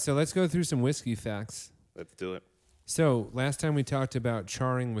 All right, so let's go through some whiskey facts. Let's do it. So last time we talked about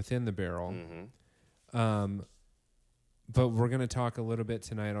charring within the barrel. But we're going to talk a little bit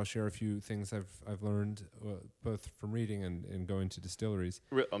tonight. I'll share a few things I've learned both from reading and going to distilleries.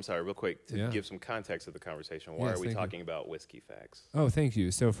 I'm sorry, real quick, to Yeah. give some context to the conversation. Why Yes, are we thank you. talking about whiskey facts? Oh, thank you.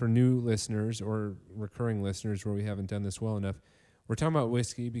 So for new listeners or recurring listeners where we haven't done this well enough, we're talking about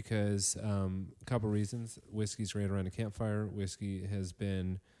whiskey because a couple reasons. Whiskey's right around a campfire. Whiskey has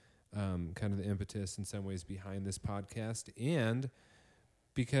been kind of the impetus in some ways behind this podcast. And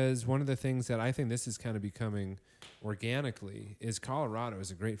because one of the things that I think this is kind of becoming organically is Colorado is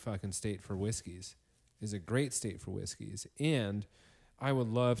a great fucking state for whiskeys. Is a great state for whiskeys. And I would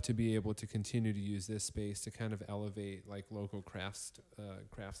love to be able to continue to use this space to kind of elevate like local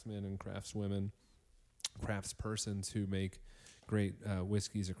craftsmen and craftswomen, craftspersons who make great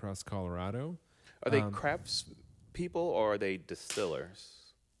whiskeys across Colorado. Are they crafts people or are they distillers?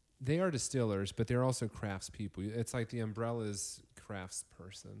 They are distillers, but they're also craftspeople. It's like the umbrella's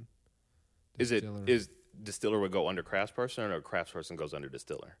craftsperson. Distiller. Is distiller would go under craftsperson, or craftsperson goes under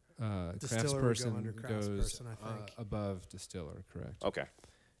distiller? Distiller would go Craftsperson under goes craftsperson, I think. above distiller, correct. Okay.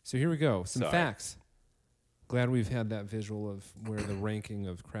 So here we go. Some Sorry. facts. Glad we've had that visual of where the ranking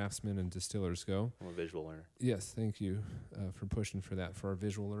of craftsmen and distillers go. I'm a visual learner. Yes, thank you for pushing for that for our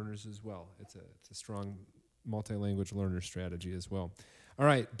visual learners as well. It's a strong multi-language learner strategy as well. All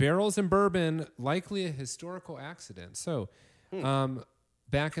right, barrels and bourbon, likely a historical accident. So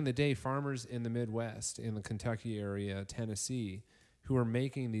back in the day, farmers in the Midwest, in the Kentucky area, Tennessee, who were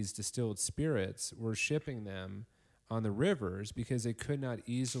making these distilled spirits were shipping them on the rivers because they could not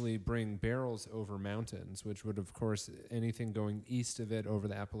easily bring barrels over mountains, which would, of course, anything going east of it over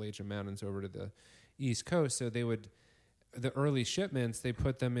the Appalachian Mountains over to the East Coast. So they would, the early shipments, they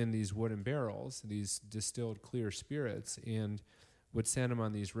put them in these wooden barrels, these distilled clear spirits, and would send them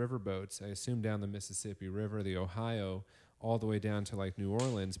on these river boats, I assume down the Mississippi River, the Ohio, all the way down to like New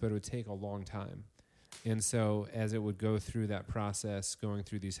Orleans, but it would take a long time. And so as it would go through that process, going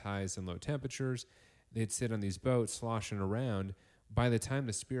through these highs and low temperatures, they'd sit on these boats sloshing around. By the time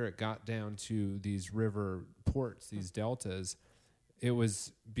the spirit got down to these river ports, these deltas, it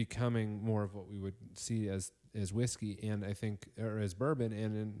was becoming more of what we would see as whiskey and I think, or as bourbon,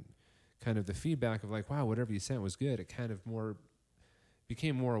 and in kind of the feedback of like, wow, whatever you sent was good. It kind of more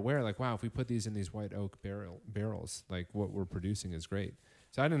became more aware, like, wow, if we put these in these white oak barrels, like what we're producing is great.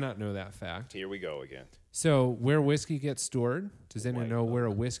 So I did not know that fact. Here we go again. So where whiskey gets stored, does anyone White know where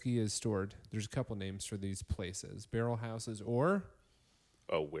a oak. whiskey is stored? There's a couple names for these places. Barrel houses or...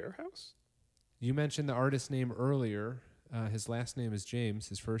 A warehouse? You mentioned the artist name earlier. His last name is James.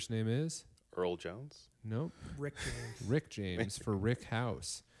 His first name is? Earl Jones? Nope. Rick James. Rick James for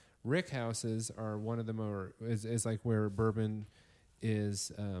Rickhouse. Rickhouses are one of the more... is like where bourbon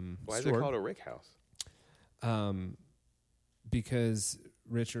is Why is stored. it called a rick house? Because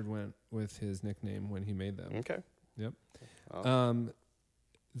Richard went with his nickname when he made them. Okay. Yep. Oh.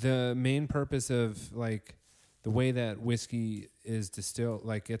 The main purpose of like the way that whiskey is distilled,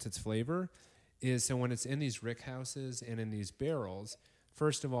 like gets its flavor, is so when it's in these rick houses and in these barrels,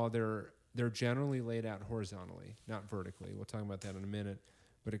 first of all, they're generally laid out horizontally, not vertically. We'll talk about that in a minute.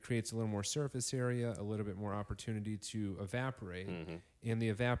 But it creates a little more surface area, a little bit more opportunity to evaporate. Mm-hmm. And the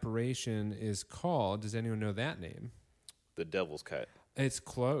evaporation is called, does anyone know that name? The devil's cut. It's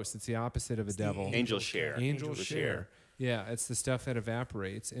close. It's the opposite of a devil. Angel share. Angel The share. Yeah, it's the stuff that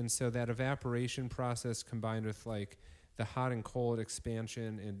evaporates. And so that evaporation process combined with like the hot and cold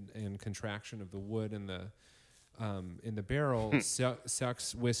expansion and contraction of the wood in the barrel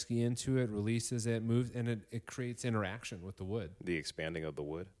sucks whiskey into it, releases it, moves, and it creates interaction with the wood. The expanding of the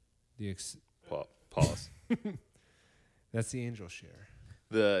wood. Pause. That's the angel share.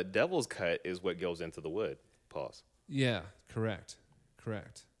 The devil's cut is what goes into the wood. Pause. Yeah, correct.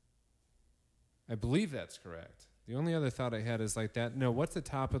 I believe that's correct. The only other thought I had is like that. No, what's the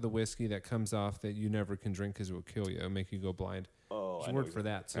top of the whiskey that comes off that you never can drink because it will kill you and make you go blind? Oh, There's a word for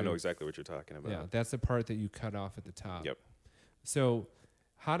that. I know exactly what you're talking about. Yeah, that's the part that you cut off at the top. Yep. So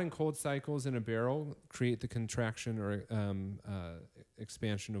hot and cold cycles in a barrel create the contraction or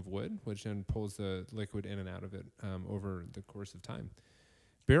expansion of wood, which then pulls the liquid in and out of it over the course of time.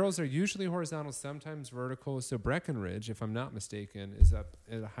 Barrels are usually horizontal, sometimes vertical. So Breckenridge, if I'm not mistaken, is up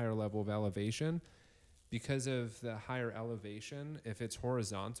at a higher level of elevation. Because of the higher elevation, if it's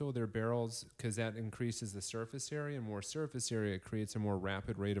horizontal, their barrels, because that increases the surface area, and more surface area creates a more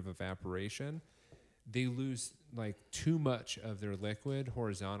rapid rate of evaporation. They lose like too much of their liquid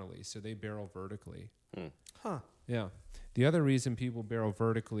horizontally, so they barrel vertically. Huh. Yeah. The other reason people barrel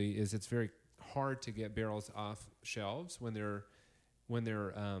vertically is it's very hard to get barrels off shelves when they're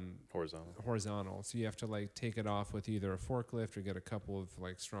horizontal. So you have to like take it off with either a forklift or get a couple of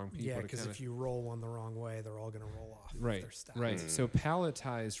like strong people. Yeah, to because if you roll one the wrong way, they're all going to roll off. if Right, they're stacked. right. So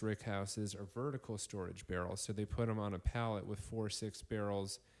palletized rickhouses are vertical storage barrels. So they put them on a pallet with 4 or 6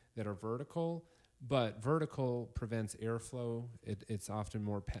 barrels that are vertical, but vertical prevents airflow. It's often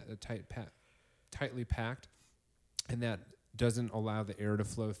more tightly packed, and that doesn't allow the air to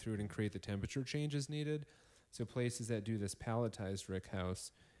flow through it and create the temperature changes needed. So places that do this palletized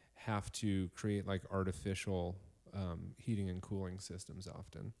rickhouse have to create like artificial heating and cooling systems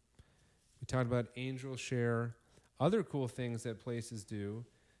often. We talked about angel share, other cool things that places do.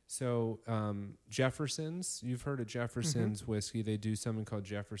 So Jefferson's, you've heard of Jefferson's whiskey. They do something called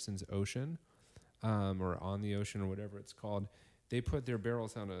Jefferson's Ocean or On the Ocean or whatever it's called. They put their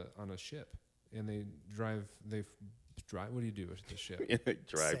barrels on a ship and they Drive. What do you do with the ship?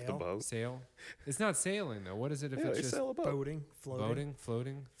 Drive the Sail. boat. Sail. It's not sailing though. What is it if Yeah, it's they just sail a boat. Boating, floating,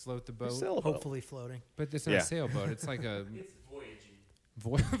 floating, float the They boat? sail a boat. hopefully floating. But it's not Yeah. a sailboat. It's like a It's voyaging.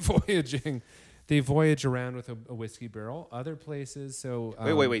 voyaging. They voyage around with a whiskey barrel. Other places, so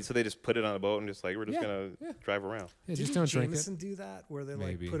Wait. So they just put it on a boat and just like we're just Yeah, gonna yeah. drive around. Yeah, just Didn't don't drink it. Jameson do that where they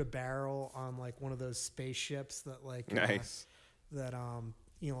Maybe. like put a barrel on like one of those spaceships that like Nice. that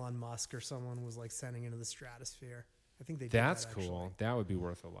Elon Musk or someone was like sending into the stratosphere. I think they did That's that, cool. actually. That would be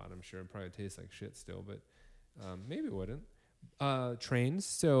worth a lot, I'm sure. It probably tastes like shit still, but maybe it wouldn't. Trains.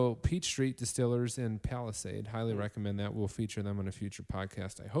 So Peach Street Distillers in Palisade. Highly recommend that. We'll feature them on a future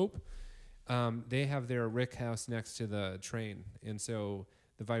podcast, I hope. They have their Rickhouse next to the train. And so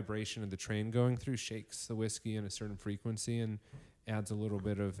the vibration of the train going through shakes the whiskey in a certain frequency and adds a little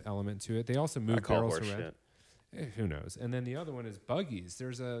bit of element to it. They also I move call barrels horse around. shit. Who knows? And then the other one is Buggies.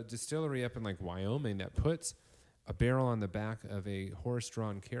 There's a distillery up in like Wyoming that puts a barrel on the back of a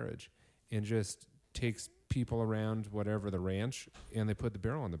horse-drawn carriage and just takes people around whatever the ranch, and they put the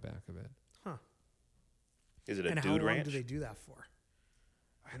barrel on the back of it. Is it a And how dude long ranch? do they do that for?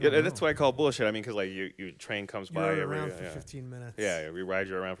 I don't Yeah, know. that's why I call bullshit. I mean, because like your train comes You're by every around for yeah. 15 minutes. Yeah, we ride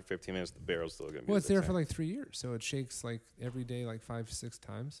you around for 15 minutes. The barrel's still gonna be. Well, it's the there same. for like 3 years, so it shakes like every day, like 5-6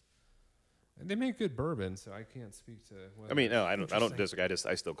 times. And they make good bourbon, so I can't speak to. I mean, no, I don't Interesting.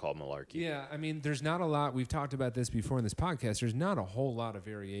 disagree. I still call malarkey. Yeah, I mean, there's not a lot. We've talked about this before in this podcast. There's not a whole lot of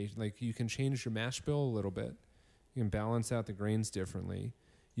variation. Like, you can change your mash bill a little bit. You can balance out the grains differently.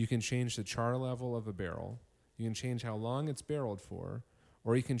 You can change the char level of a barrel. You can change how long it's barreled for,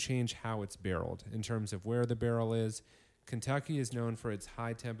 or you can change how it's barreled in terms of where the barrel is. Kentucky is known for its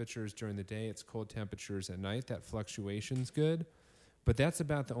high temperatures during the day, its cold temperatures at night. That fluctuation's good. But that's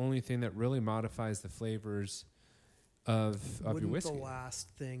about the only thing that really modifies the flavors of your Wouldn't whiskey. the last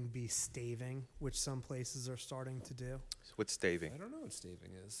thing be staving, which some places are starting to do? What's staving? I don't know what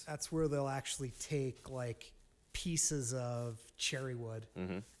staving is. That's where they'll actually take like pieces of cherry wood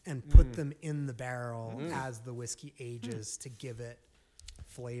Mm-hmm. and put them in the barrel as the whiskey ages to give it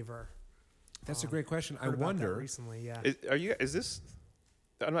flavor. That's a great question. I Heard about that wonder. recently, yeah. Is this?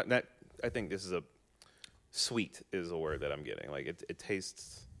 I'm not. That, I think this is a sweet is the word that I'm getting. Like it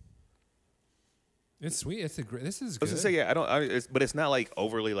tastes. It's sweet. It's a great. This is I good. was gonna say yeah. But it's not like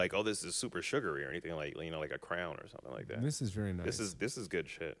overly like this is super sugary or anything like like a Crown or something like that. This is very nice. This is good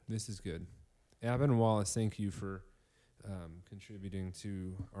shit. This is good. Abbott and Wallace, thank you for contributing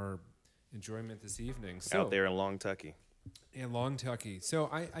to our enjoyment this evening. So, Out there in Long Tucky. in Long Tucky. So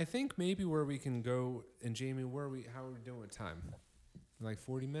I think maybe where we can go, and Jamie, how are we doing with time? Like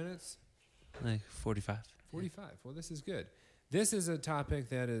 40 minutes? Like 45. 45. Well, this is good. This is a topic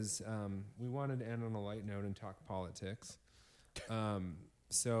that is, we wanted to end on a light note and talk politics.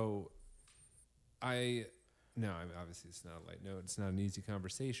 So obviously it's not a light note. It's not an easy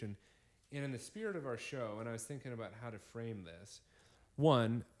conversation. And in the spirit of our show, and I was thinking about how to frame this,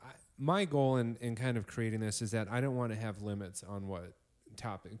 one, my goal in kind of creating this is that I don't want to have limits on what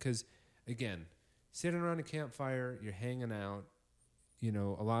topic. Because, again, sitting around a campfire, you're hanging out, a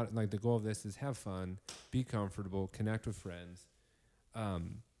lot, like the goal of this is have fun, be comfortable, connect with friends. The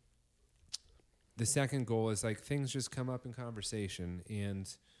second goal is like things just come up in conversation,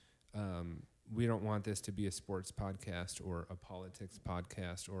 and we don't want this to be a sports podcast or a politics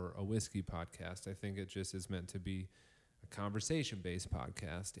podcast or a whiskey podcast. I think it just is meant to be a conversation-based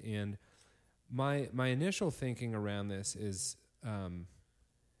podcast. And my initial thinking around this is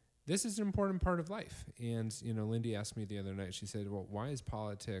this is an important part of life. And, Lindy asked me the other night, she said, well, why is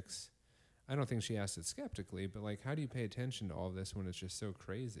politics, I don't think she asked it skeptically, but like, how do you pay attention to all of this when it's just so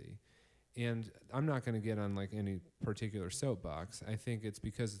crazy? And I'm not going to get on like any particular soapbox. I think it's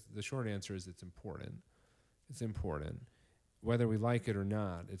because the short answer is it's important. It's important. Whether we like it or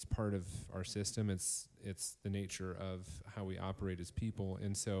not, it's part of our system. It's the nature of how we operate as people.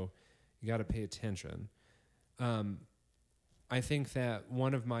 And so you got to pay attention. I think that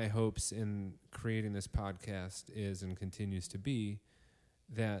one of my hopes in creating this podcast is and continues to be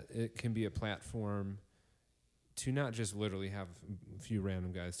that it can be a platform to not just literally have a few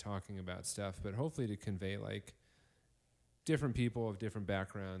random guys talking about stuff, but hopefully to convey like different people of different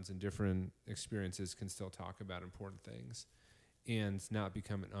backgrounds and different experiences can still talk about important things and not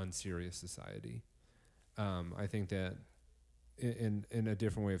become an unserious society. I think that in a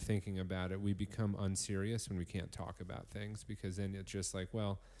different way of thinking about it, we become unserious when we can't talk about things, because then it's just like,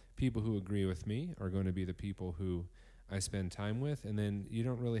 well, people who agree with me are going to be the people who I spend time with, and then you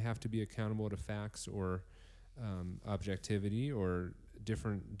don't really have to be accountable to facts or objectivity or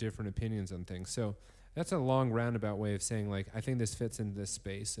different opinions on things. So that's a long roundabout way of saying, like, I think this fits into this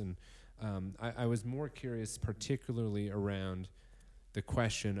space, and I was more curious, particularly around the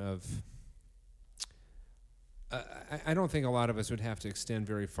question of. I don't think a lot of us would have to extend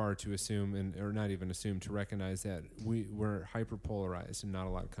very far to assume, or not even assume, to recognize that we're hyperpolarized and not a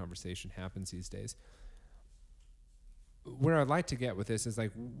lot of conversation happens these days. Where I'd like to get with this is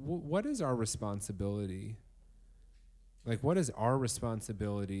like, what is our responsibility? Like, what is our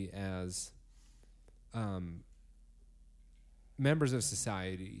responsibility as members of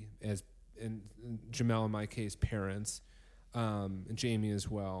society, as in Jamel in my case, parents, and Jamie as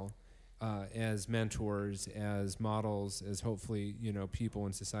well, as mentors, as models, as hopefully people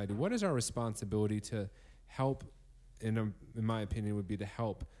in society? What is our responsibility to help? In my opinion, would be to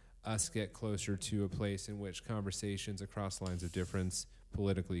help us get closer to a place in which conversations across lines of difference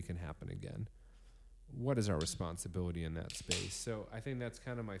politically can happen again. What is our responsibility in that space? So I think that's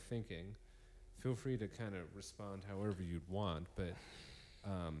kind of my thinking. Feel free to kind of respond however you'd want, but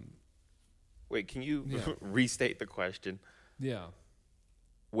wait, can you restate the question? Yeah.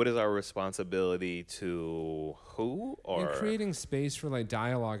 What is our responsibility to who? Or in creating space for like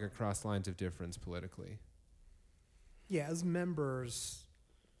dialogue across lines of difference politically. Yeah, as members,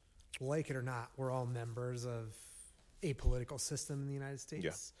 like it or not, we're all members of a political system in the United States.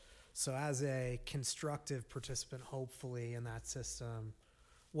 Yeah. So as a constructive participant, hopefully, in that system,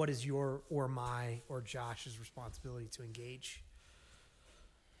 what is your or my or Josh's responsibility to engage?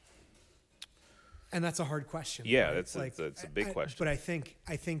 And that's a hard question. Yeah, right? it's a big question. But I think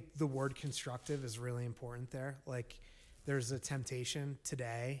the word constructive is really important there. Like, there's a temptation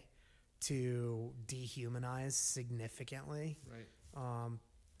today to dehumanize significantly. Right.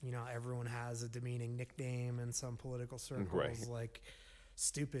 Everyone has a demeaning nickname in some political circles, Right. like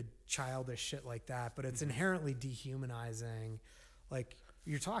stupid, childish shit like that. But it's inherently dehumanizing. Like,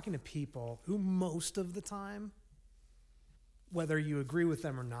 you're talking to people who most of the time, whether you agree with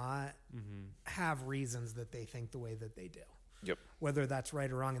them or not, have reasons that they think the way that they do. Yep. Whether that's right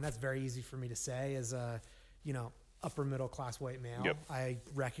or wrong. And that's very easy for me to say as a, upper middle class white male. Yep. I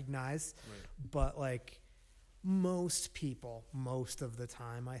recognize. Right. But like most people, most of the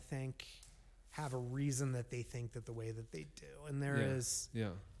time, I think, have a reason that they think that the way that they do. And there is,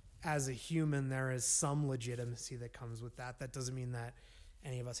 as a human, there is some legitimacy that comes with that. That doesn't mean that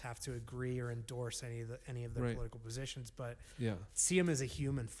any of us have to agree or endorse any of their Right. political positions, but Yeah. see them as a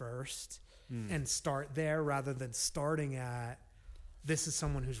human first and start there rather than starting at, this is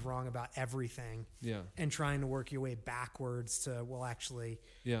someone who's wrong about everything, Yeah. and trying to work your way backwards to, well, actually,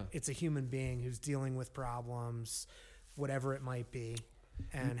 Yeah. it's a human being who's dealing with problems, whatever it might be,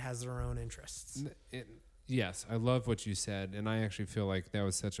 and has their own interests. Yes, I love what you said, and I actually feel like that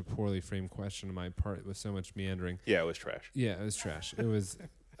was such a poorly framed question on my part with so much meandering. Yeah, it was trash. Yeah, it was trash. It was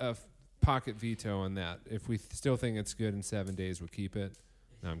a pocket veto on that. If we still think it's good in 7 days, we'll keep it.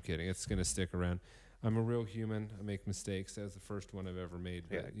 No, I'm kidding. It's going to stick around. I'm a real human. I make mistakes. That was the first one I've ever made.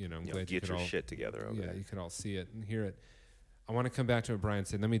 But, I'm glad you get could your all shit together. Okay. Yeah, you could all see it and hear it. I want to come back to what Brian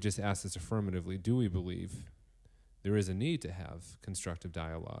said. Let me just ask this affirmatively. Do we believe there is a need to have constructive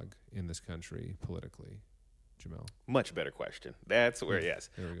dialogue in this country politically? Jamel? Much better question. That's where,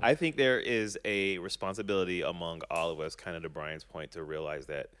 yes. There we go. I think there is a responsibility among all of us, kind of to Brian's point, to realize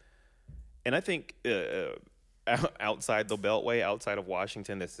that. And I think outside the Beltway, outside of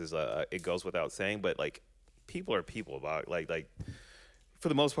Washington, this is it goes without saying, but like people are people. About like for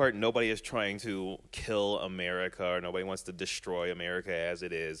the most part, nobody is trying to kill America or nobody wants to destroy America as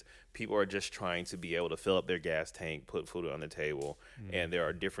it is. People are just trying to be able to fill up their gas tank, put food on the table, and there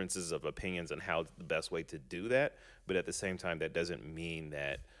are differences of opinions on how the best way to do that. But at the same time, that doesn't mean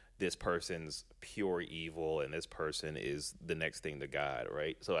that this person's pure evil and this person is the next thing to God,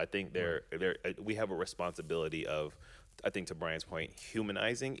 right? So I think we have a responsibility of, I think to Brian's point,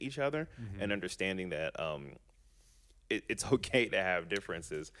 humanizing each other and understanding that it's okay to have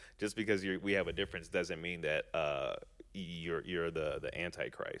differences. Just because we have a difference doesn't mean that you're the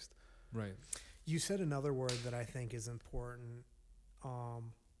Antichrist. Right. You said another word that I think is important,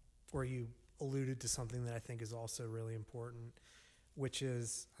 or you alluded to something that I think is also really important, which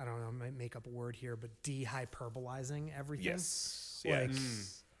is, I don't know, I might make up a word here, but de-hyperbolizing everything. Yes. Like,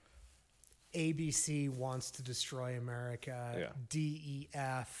 Yes. ABC wants to destroy America. Yeah.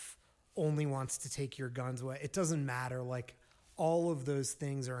 DEF only wants to take your guns away. It doesn't matter. Like, all of those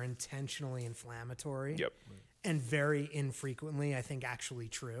things are intentionally inflammatory. Yep. And very infrequently, I think, actually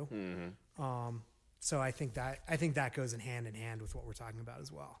true. So I think that goes in hand with what we're talking about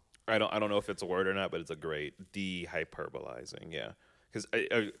as well. I don't know if it's a word or not, but it's a great de-hyperbolizing. Yeah. Because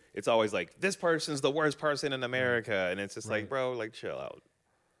it's always like, this person's the worst person in America. And it's just like, bro, like, chill out.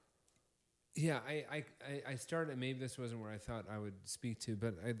 Yeah, I started, maybe this wasn't where I thought I would speak to,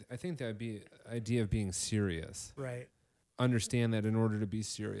 but I think that would be idea of being serious. Right. Understand that in order to be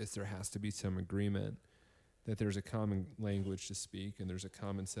serious, there has to be some agreement that there's a common language to speak and there's a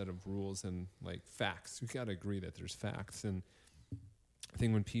common set of rules and like facts. We got to agree that there's facts. And I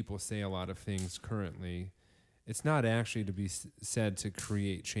think when people say a lot of things currently, it's not actually to be said to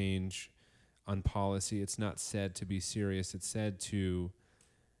create change on policy. It's not said to be serious. It's said to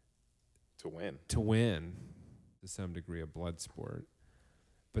win. To win, to some degree, a blood sport.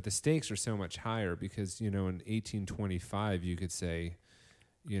 But the stakes are so much higher because, in 1825, you could say,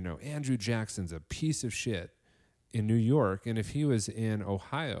 Andrew Jackson's a piece of shit in New York. And if he was in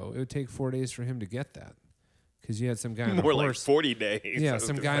Ohio, it would take 4 days for him to get that. Because you had some guy on a horse. More like 40 days. Yeah,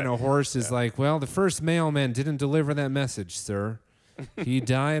 some guy on a horse is like, well, the first mailman didn't deliver that message, sir. He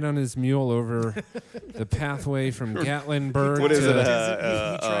died on his mule over the pathway from Gatlinburg. What is it?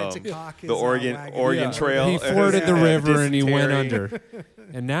 He tried to cock his the Oregon wagon. Trail. He forded the river and he went Dysentery. under.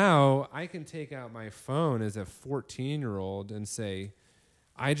 And now I can take out my phone as a 14-year-old and say,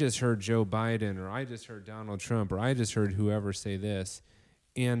 I just heard Joe Biden, or I just heard Donald Trump, or I just heard whoever say this.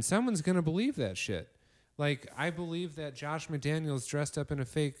 And someone's going to believe that shit. Like, I believe that Josh McDaniels dressed up in a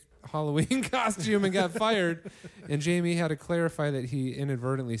fake Halloween costume and got fired, and Jamie had to clarify that he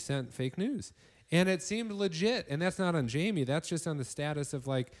inadvertently sent fake news. And it seemed legit, and that's not on Jamie. That's just on the status of,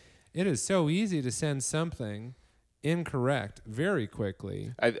 like, it is so easy to send something incorrect very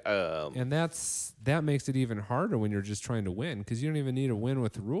quickly. And that makes it even harder when you're just trying to win, because you don't even need to win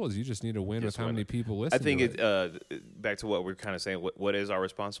with the rules. You just need to win with how many people listen. I think to it. Back to what we're kind of saying. What is our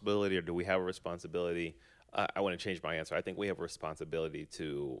responsibility, or do we have a responsibility? I want to change my answer. I think we have a responsibility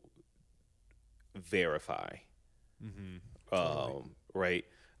to verify. Right?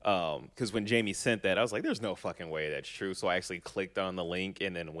 Because when Jamie sent that, I was like, "There's no fucking way that's true." So I actually clicked on the link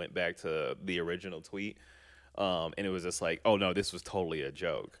and then went back to the original tweet. And it was just like, oh no, this was totally a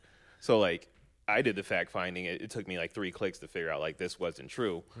joke. So like, I did the fact finding. It took me like 3 clicks to figure out like this wasn't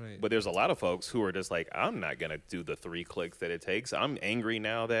true. Right. But there's a lot of folks who are just like, I'm not gonna do the 3 clicks that it takes. I'm angry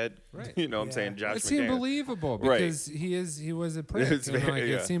now that Right. I'm saying Josh. It seemed McDaniels. believable Right. because he was a prick. It's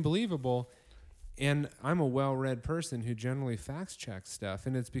very- It seemed believable. And I'm a well-read person who generally fact checks stuff,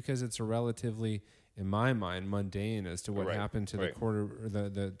 and it's because it's a relatively, in my mind, mundane as to what Right. happened to Right.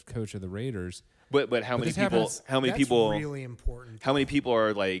 the coach of the Raiders. But how many this people? happens- How many That's people? really important. How many people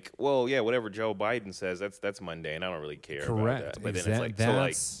are like, well, yeah, whatever Joe Biden says, that's mundane. I don't really care Correct. about that. But then Exact- it's like, so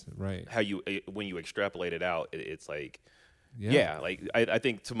like, that's right. how you when you extrapolate it out, it's like, Yeah. like I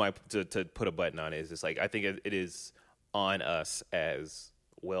think to put a button on it is it's like I think it is on us as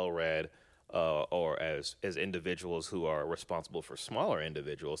well-read or as individuals who are responsible for smaller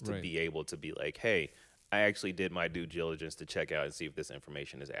individuals to Right. be able to be like, hey, I actually did my due diligence to check out and see if this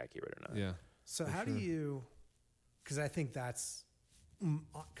information is accurate or not. Yeah. So how do you, because I think that's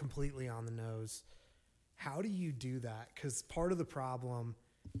completely on the nose. How do you do that? Because part of the problem,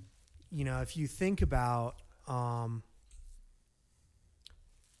 if you think about,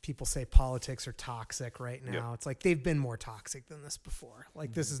 people say politics are toxic right now. Yep. It's like they've been more toxic than this before.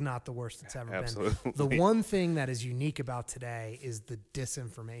 Like this is not the worst it's ever Absolutely. been. The one thing that is unique about today is the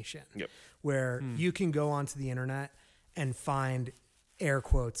disinformation, Yep. where you can go onto the internet and find air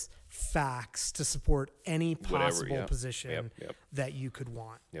quotes facts to support any possible Yep. position Yep. that you could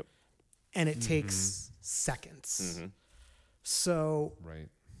want. Yep. And it takes seconds. Mm-hmm. So Right.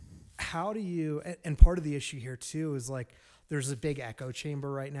 how do you, and part of the issue here too is like there's a big echo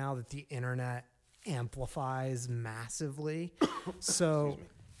chamber right now that the internet amplifies massively. So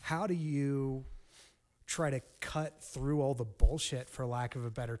how do you try to cut through all the bullshit, for lack of a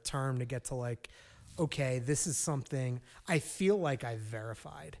better term, to get to like, okay, this is something I feel like I've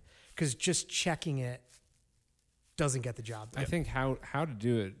verified, because just checking it doesn't get the job done. I think how to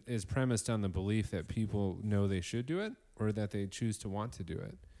do it is premised on the belief that people know they should do it or that they choose to want to do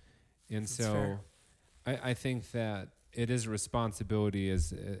it. And That's so fair. I think that it is a responsibility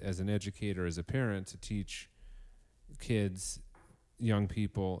as an educator, as a parent, to teach kids, young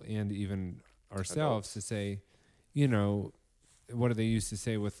people, and even ourselves to say, what do they used to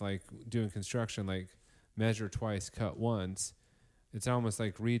say with like doing construction, like measure twice, cut once. It's almost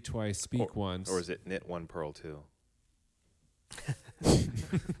like read twice, speak once. Or is it knit one, pearl two?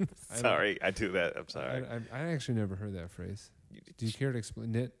 Sorry, I do that. I'm sorry. I actually never heard that phrase. Do you care to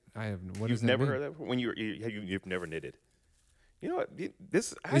explain knit? I have. What You've does that never mean? heard that before? When you've never knitted. You know what?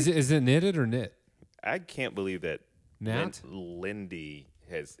 Is it knitted or knit? I can't believe that Nat? Lindy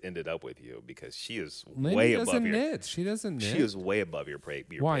has ended up with you because she is Lindy way doesn't above your. knit. She doesn't knit. She is way above your pay.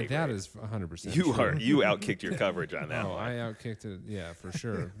 Why? Pay That grade. is 100%. You true. are you outkicked your coverage on that Oh, one. I outkicked it. Yeah, for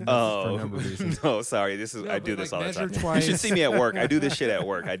sure. For a number of reasons. No, sorry. This is No, I but do this like all the time. measure You twice. should see me at work. I do this shit at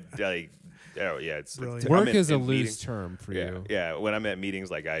work. Oh yeah, it's Brilliant. I'm Work in- is a in loose meetings- term for Yeah, you. yeah. When I'm at meetings,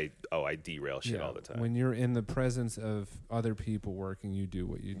 like I derail shit Yeah, all the time. When you're in the presence of other people working, you do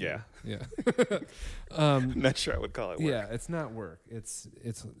what you do. Yeah. Yeah. I'm not sure I would call it work. Yeah, it's not work. It's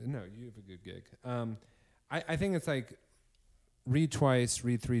no, you have a good gig. I think it's like read twice,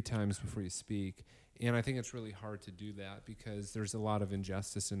 read 3 times before you speak. And I think it's really hard to do that because there's a lot of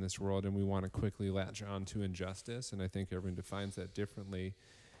injustice in this world and we want to quickly latch on to injustice. And I think everyone defines that differently.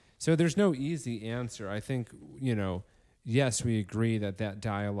 So there's no easy answer. I think, yes, we agree that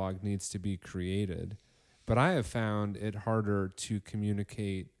dialogue needs to be created. But I have found it harder to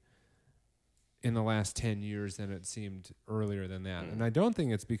communicate in the last 10 years than it seemed earlier than that. And I don't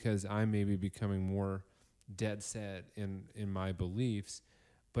think it's because I'm maybe becoming more dead set in my beliefs,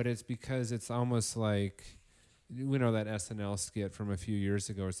 but it's because it's almost like, that SNL skit from a few years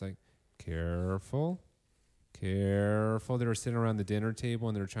ago. It's like, careful. They were sitting around the dinner table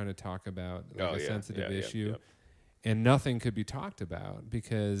and they were trying to talk about a sensitive issue. And nothing could be talked about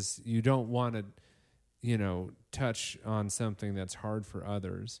because you don't want to, touch on something that's hard for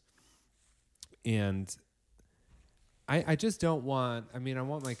others. And I just don't want, I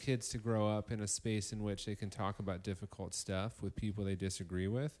want my kids to grow up in a space in which they can talk about difficult stuff with people they disagree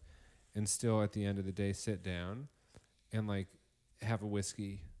with and still at the end of the day sit down and like have a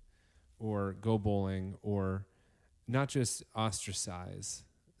whiskey or go bowling or not just ostracize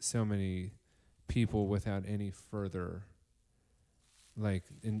so many people without any further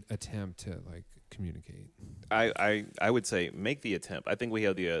attempt to communicate. I would say make the attempt. I think we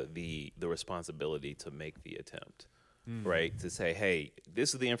have the responsibility to make the attempt, right? To say, hey,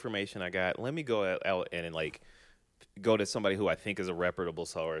 this is the information I got. Let me go out and go to somebody who I think is a reputable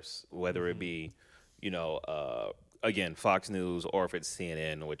source, whether it be, again, Fox News or if it's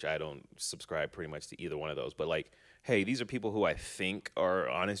CNN, which I don't subscribe pretty much to either one of those. But hey, these are people who I think are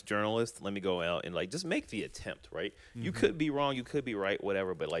honest journalists. Let me go out and just make the attempt, right? You could be wrong, you could be right,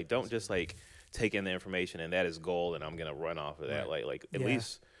 whatever. But don't just take in the information and that is gold and I'm gonna run off of that. Right. At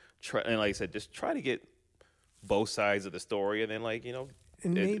least try. And like I said, just try to get both sides of the story, and then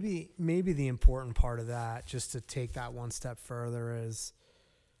And maybe the important part of that, just to take that one step further, is,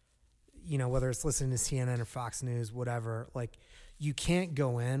 whether it's listening to CNN or Fox News, whatever, you can't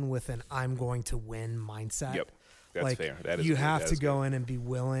go in with an I'm going to win mindset. Yep. That's fair. That is you good. have That to is go good. in and be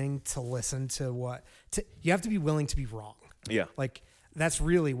willing to listen to you have to be willing to be wrong. Yeah. That's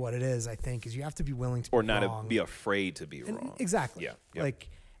really what it is, I think, is you have to be willing to be Or not wrong. be afraid to be wrong. Exactly. Yeah. Yep.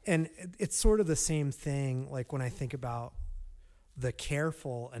 And it's sort of the same thing, when I think about the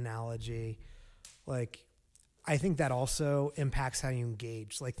careful analogy, I think that also impacts how you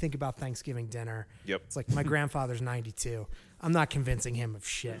engage. Think about Thanksgiving dinner. Yep. It's my grandfather's 92. I'm not convincing him of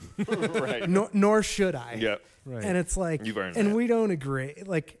shit. Right. Nor should I. Yep. Right. And it's You've earned and that. we don't agree.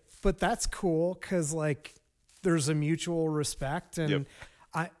 But that's cool because there's a mutual respect, and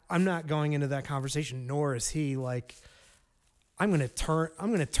Yep. I'm not going into that conversation, nor is he. I'm gonna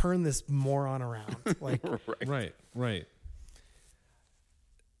turn this moron around. Right.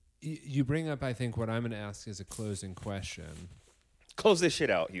 You bring up, I think, what I'm going to ask is a closing question. Close this shit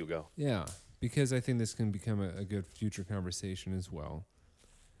out, Hugo. Yeah, because I think this can become a good future conversation as well.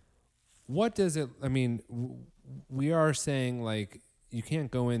 What does it, we are saying, you can't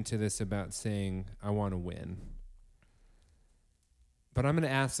go into this about saying, I want to win. But I'm going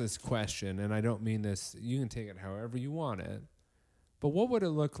to ask this question, and I don't mean this, you can take it however you want it. But what would it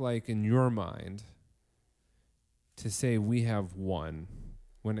look like in your mind to say we have won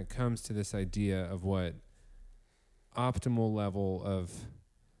when it comes to this idea of what optimal level of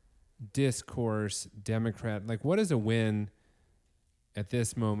discourse, Democrat, what is a win at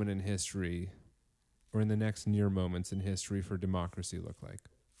this moment in history or in the next near moments in history for democracy look like?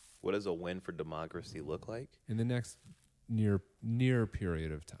 What does a win for democracy look like? In the next near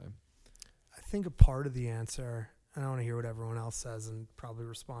period of time. I think a part of the answer, and I want to hear what everyone else says and probably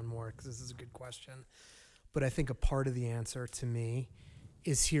respond more because this is a good question, but I think a part of the answer to me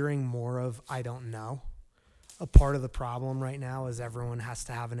is hearing more of I don't know. A part of the problem right now is everyone has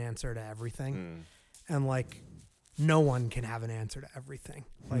to have an answer to everything. And no one can have an answer to everything.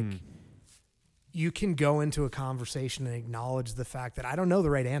 You can go into a conversation and acknowledge the fact that I don't know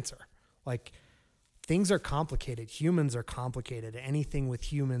the right answer. Things are complicated. Humans are complicated. Anything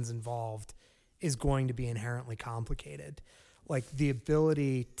with humans involved is going to be inherently complicated. The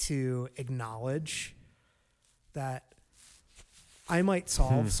ability to acknowledge that I might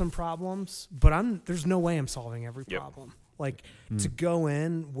solve some problems, but there's no way I'm solving every Yep. problem. Like to go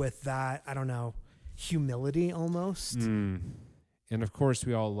in with that, I don't know, humility almost. And of course,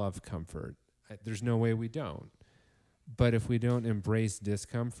 we all love comfort. There's no way we don't. But if we don't embrace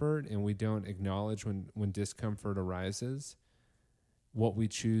discomfort and we don't acknowledge when discomfort arises, what we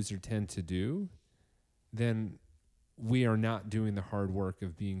choose or tend to do, then we are not doing the hard work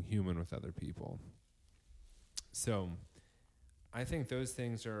of being human with other people. So I think those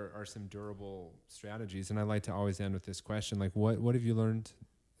things are some durable strategies. And I like to always end with this question, like, what have you learned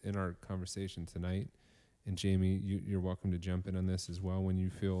in our conversation tonight? And Jamie, you're welcome to jump in on this as well when you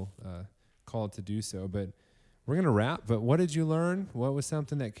feel called to do so. But we're going to wrap. But what did you learn? What was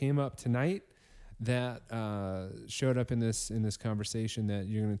something that came up tonight that showed up in this conversation that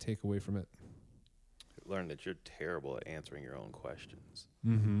you're going to take away from it? Learn that you're terrible at answering your own questions.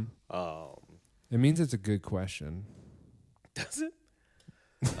 Mm-hmm. It means it's a good question. Does it?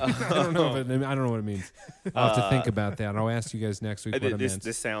 I don't know what it means. I'll have to think about that. I'll ask you guys next week what it meant.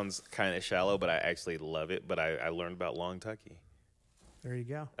 This sounds kind of shallow, but I actually love it. But I learned about Long Tucky. There you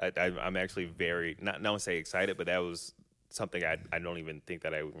go. I'm actually very, not to say excited, but that was something I don't even think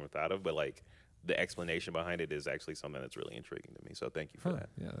that I even thought of. But like the explanation behind it is actually something that's really intriguing to me. So thank you for that.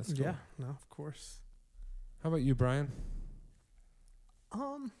 Yeah, that's cool. Yeah, no, of course. How about you, Brian?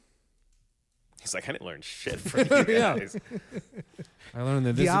 He's like, I didn't learn shit from you guys. I learned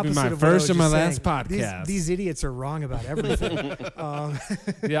that The this will be opposite my of what I first was and my just last saying. podcast. These idiots are wrong about everything.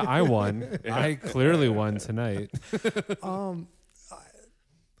 Yeah, I won. I clearly won tonight.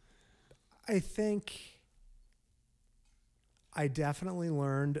 I think I definitely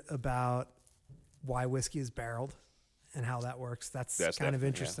learned about why whiskey is barreled and how that works. That's kind of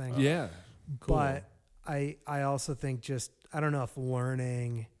interesting. Yeah. Cool. But I also think I don't know if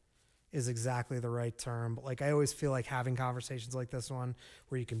learning is exactly the right term, but like I always feel like having conversations like this one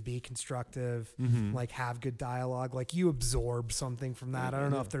where you can be constructive, like have good dialogue, like you absorb something from that. I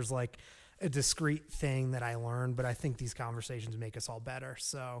don't know if there's like a discrete thing that I learned, but I think these conversations make us all better.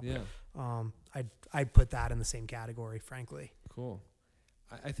 So I'd put that in the same category, frankly. Cool.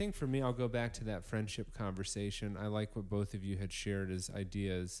 I think for me, I'll go back to that friendship conversation. I like what both of you had shared as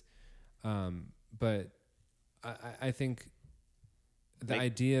ideas. But I think the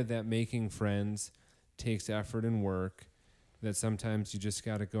idea that making friends takes effort and work, that sometimes you just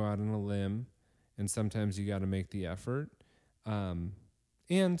got to go out on a limb and sometimes you got to make the effort.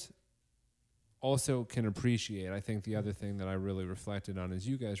 And also can appreciate, I think the other thing that I really reflected on as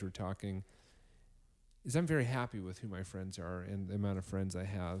you guys were talking is I'm very happy with who my friends are and the amount of friends I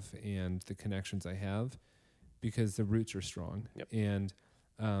have and the connections I have because the roots are strong. Yep. And,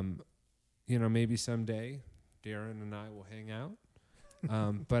 maybe someday Darren and I will hang out.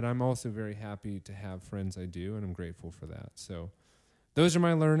 But I'm also very happy to have friends I do, and I'm grateful for that. So those are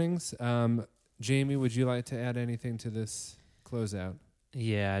my learnings. Jamie, would you like to add anything to this closeout?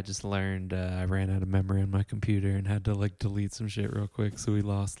 Yeah, I just learned I ran out of memory on my computer and had to delete some shit real quick, so we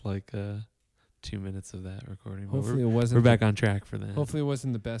lost 2 minutes of that recording. But Hopefully it wasn't. We're back on track for that. Hopefully it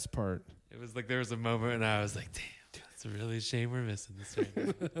wasn't the best part. It was there was a moment and I was like, damn, it's really a shame we're missing this right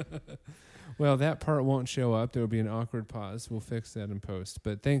now. Well, that part won't show up. There will be an awkward pause. We'll fix that in post.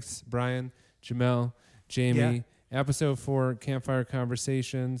 But thanks, Brian, Jamel, Jamie. Yeah. Episode 4, Campfire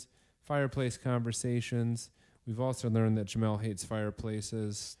Conversations, Fireplace Conversations. We've also learned that Jamel hates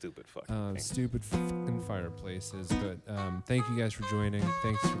fireplaces. Stupid fucking Stupid fucking fireplaces. But thank you guys for joining.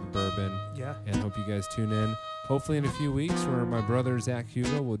 Thanks for the bourbon. Yeah. And hope you guys tune in. Hopefully in a few weeks where my brother Zach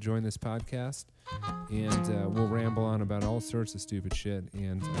Hugo will join this podcast. And we'll ramble on about all sorts of stupid shit.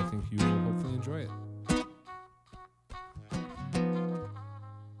 And I think you will hopefully enjoy it.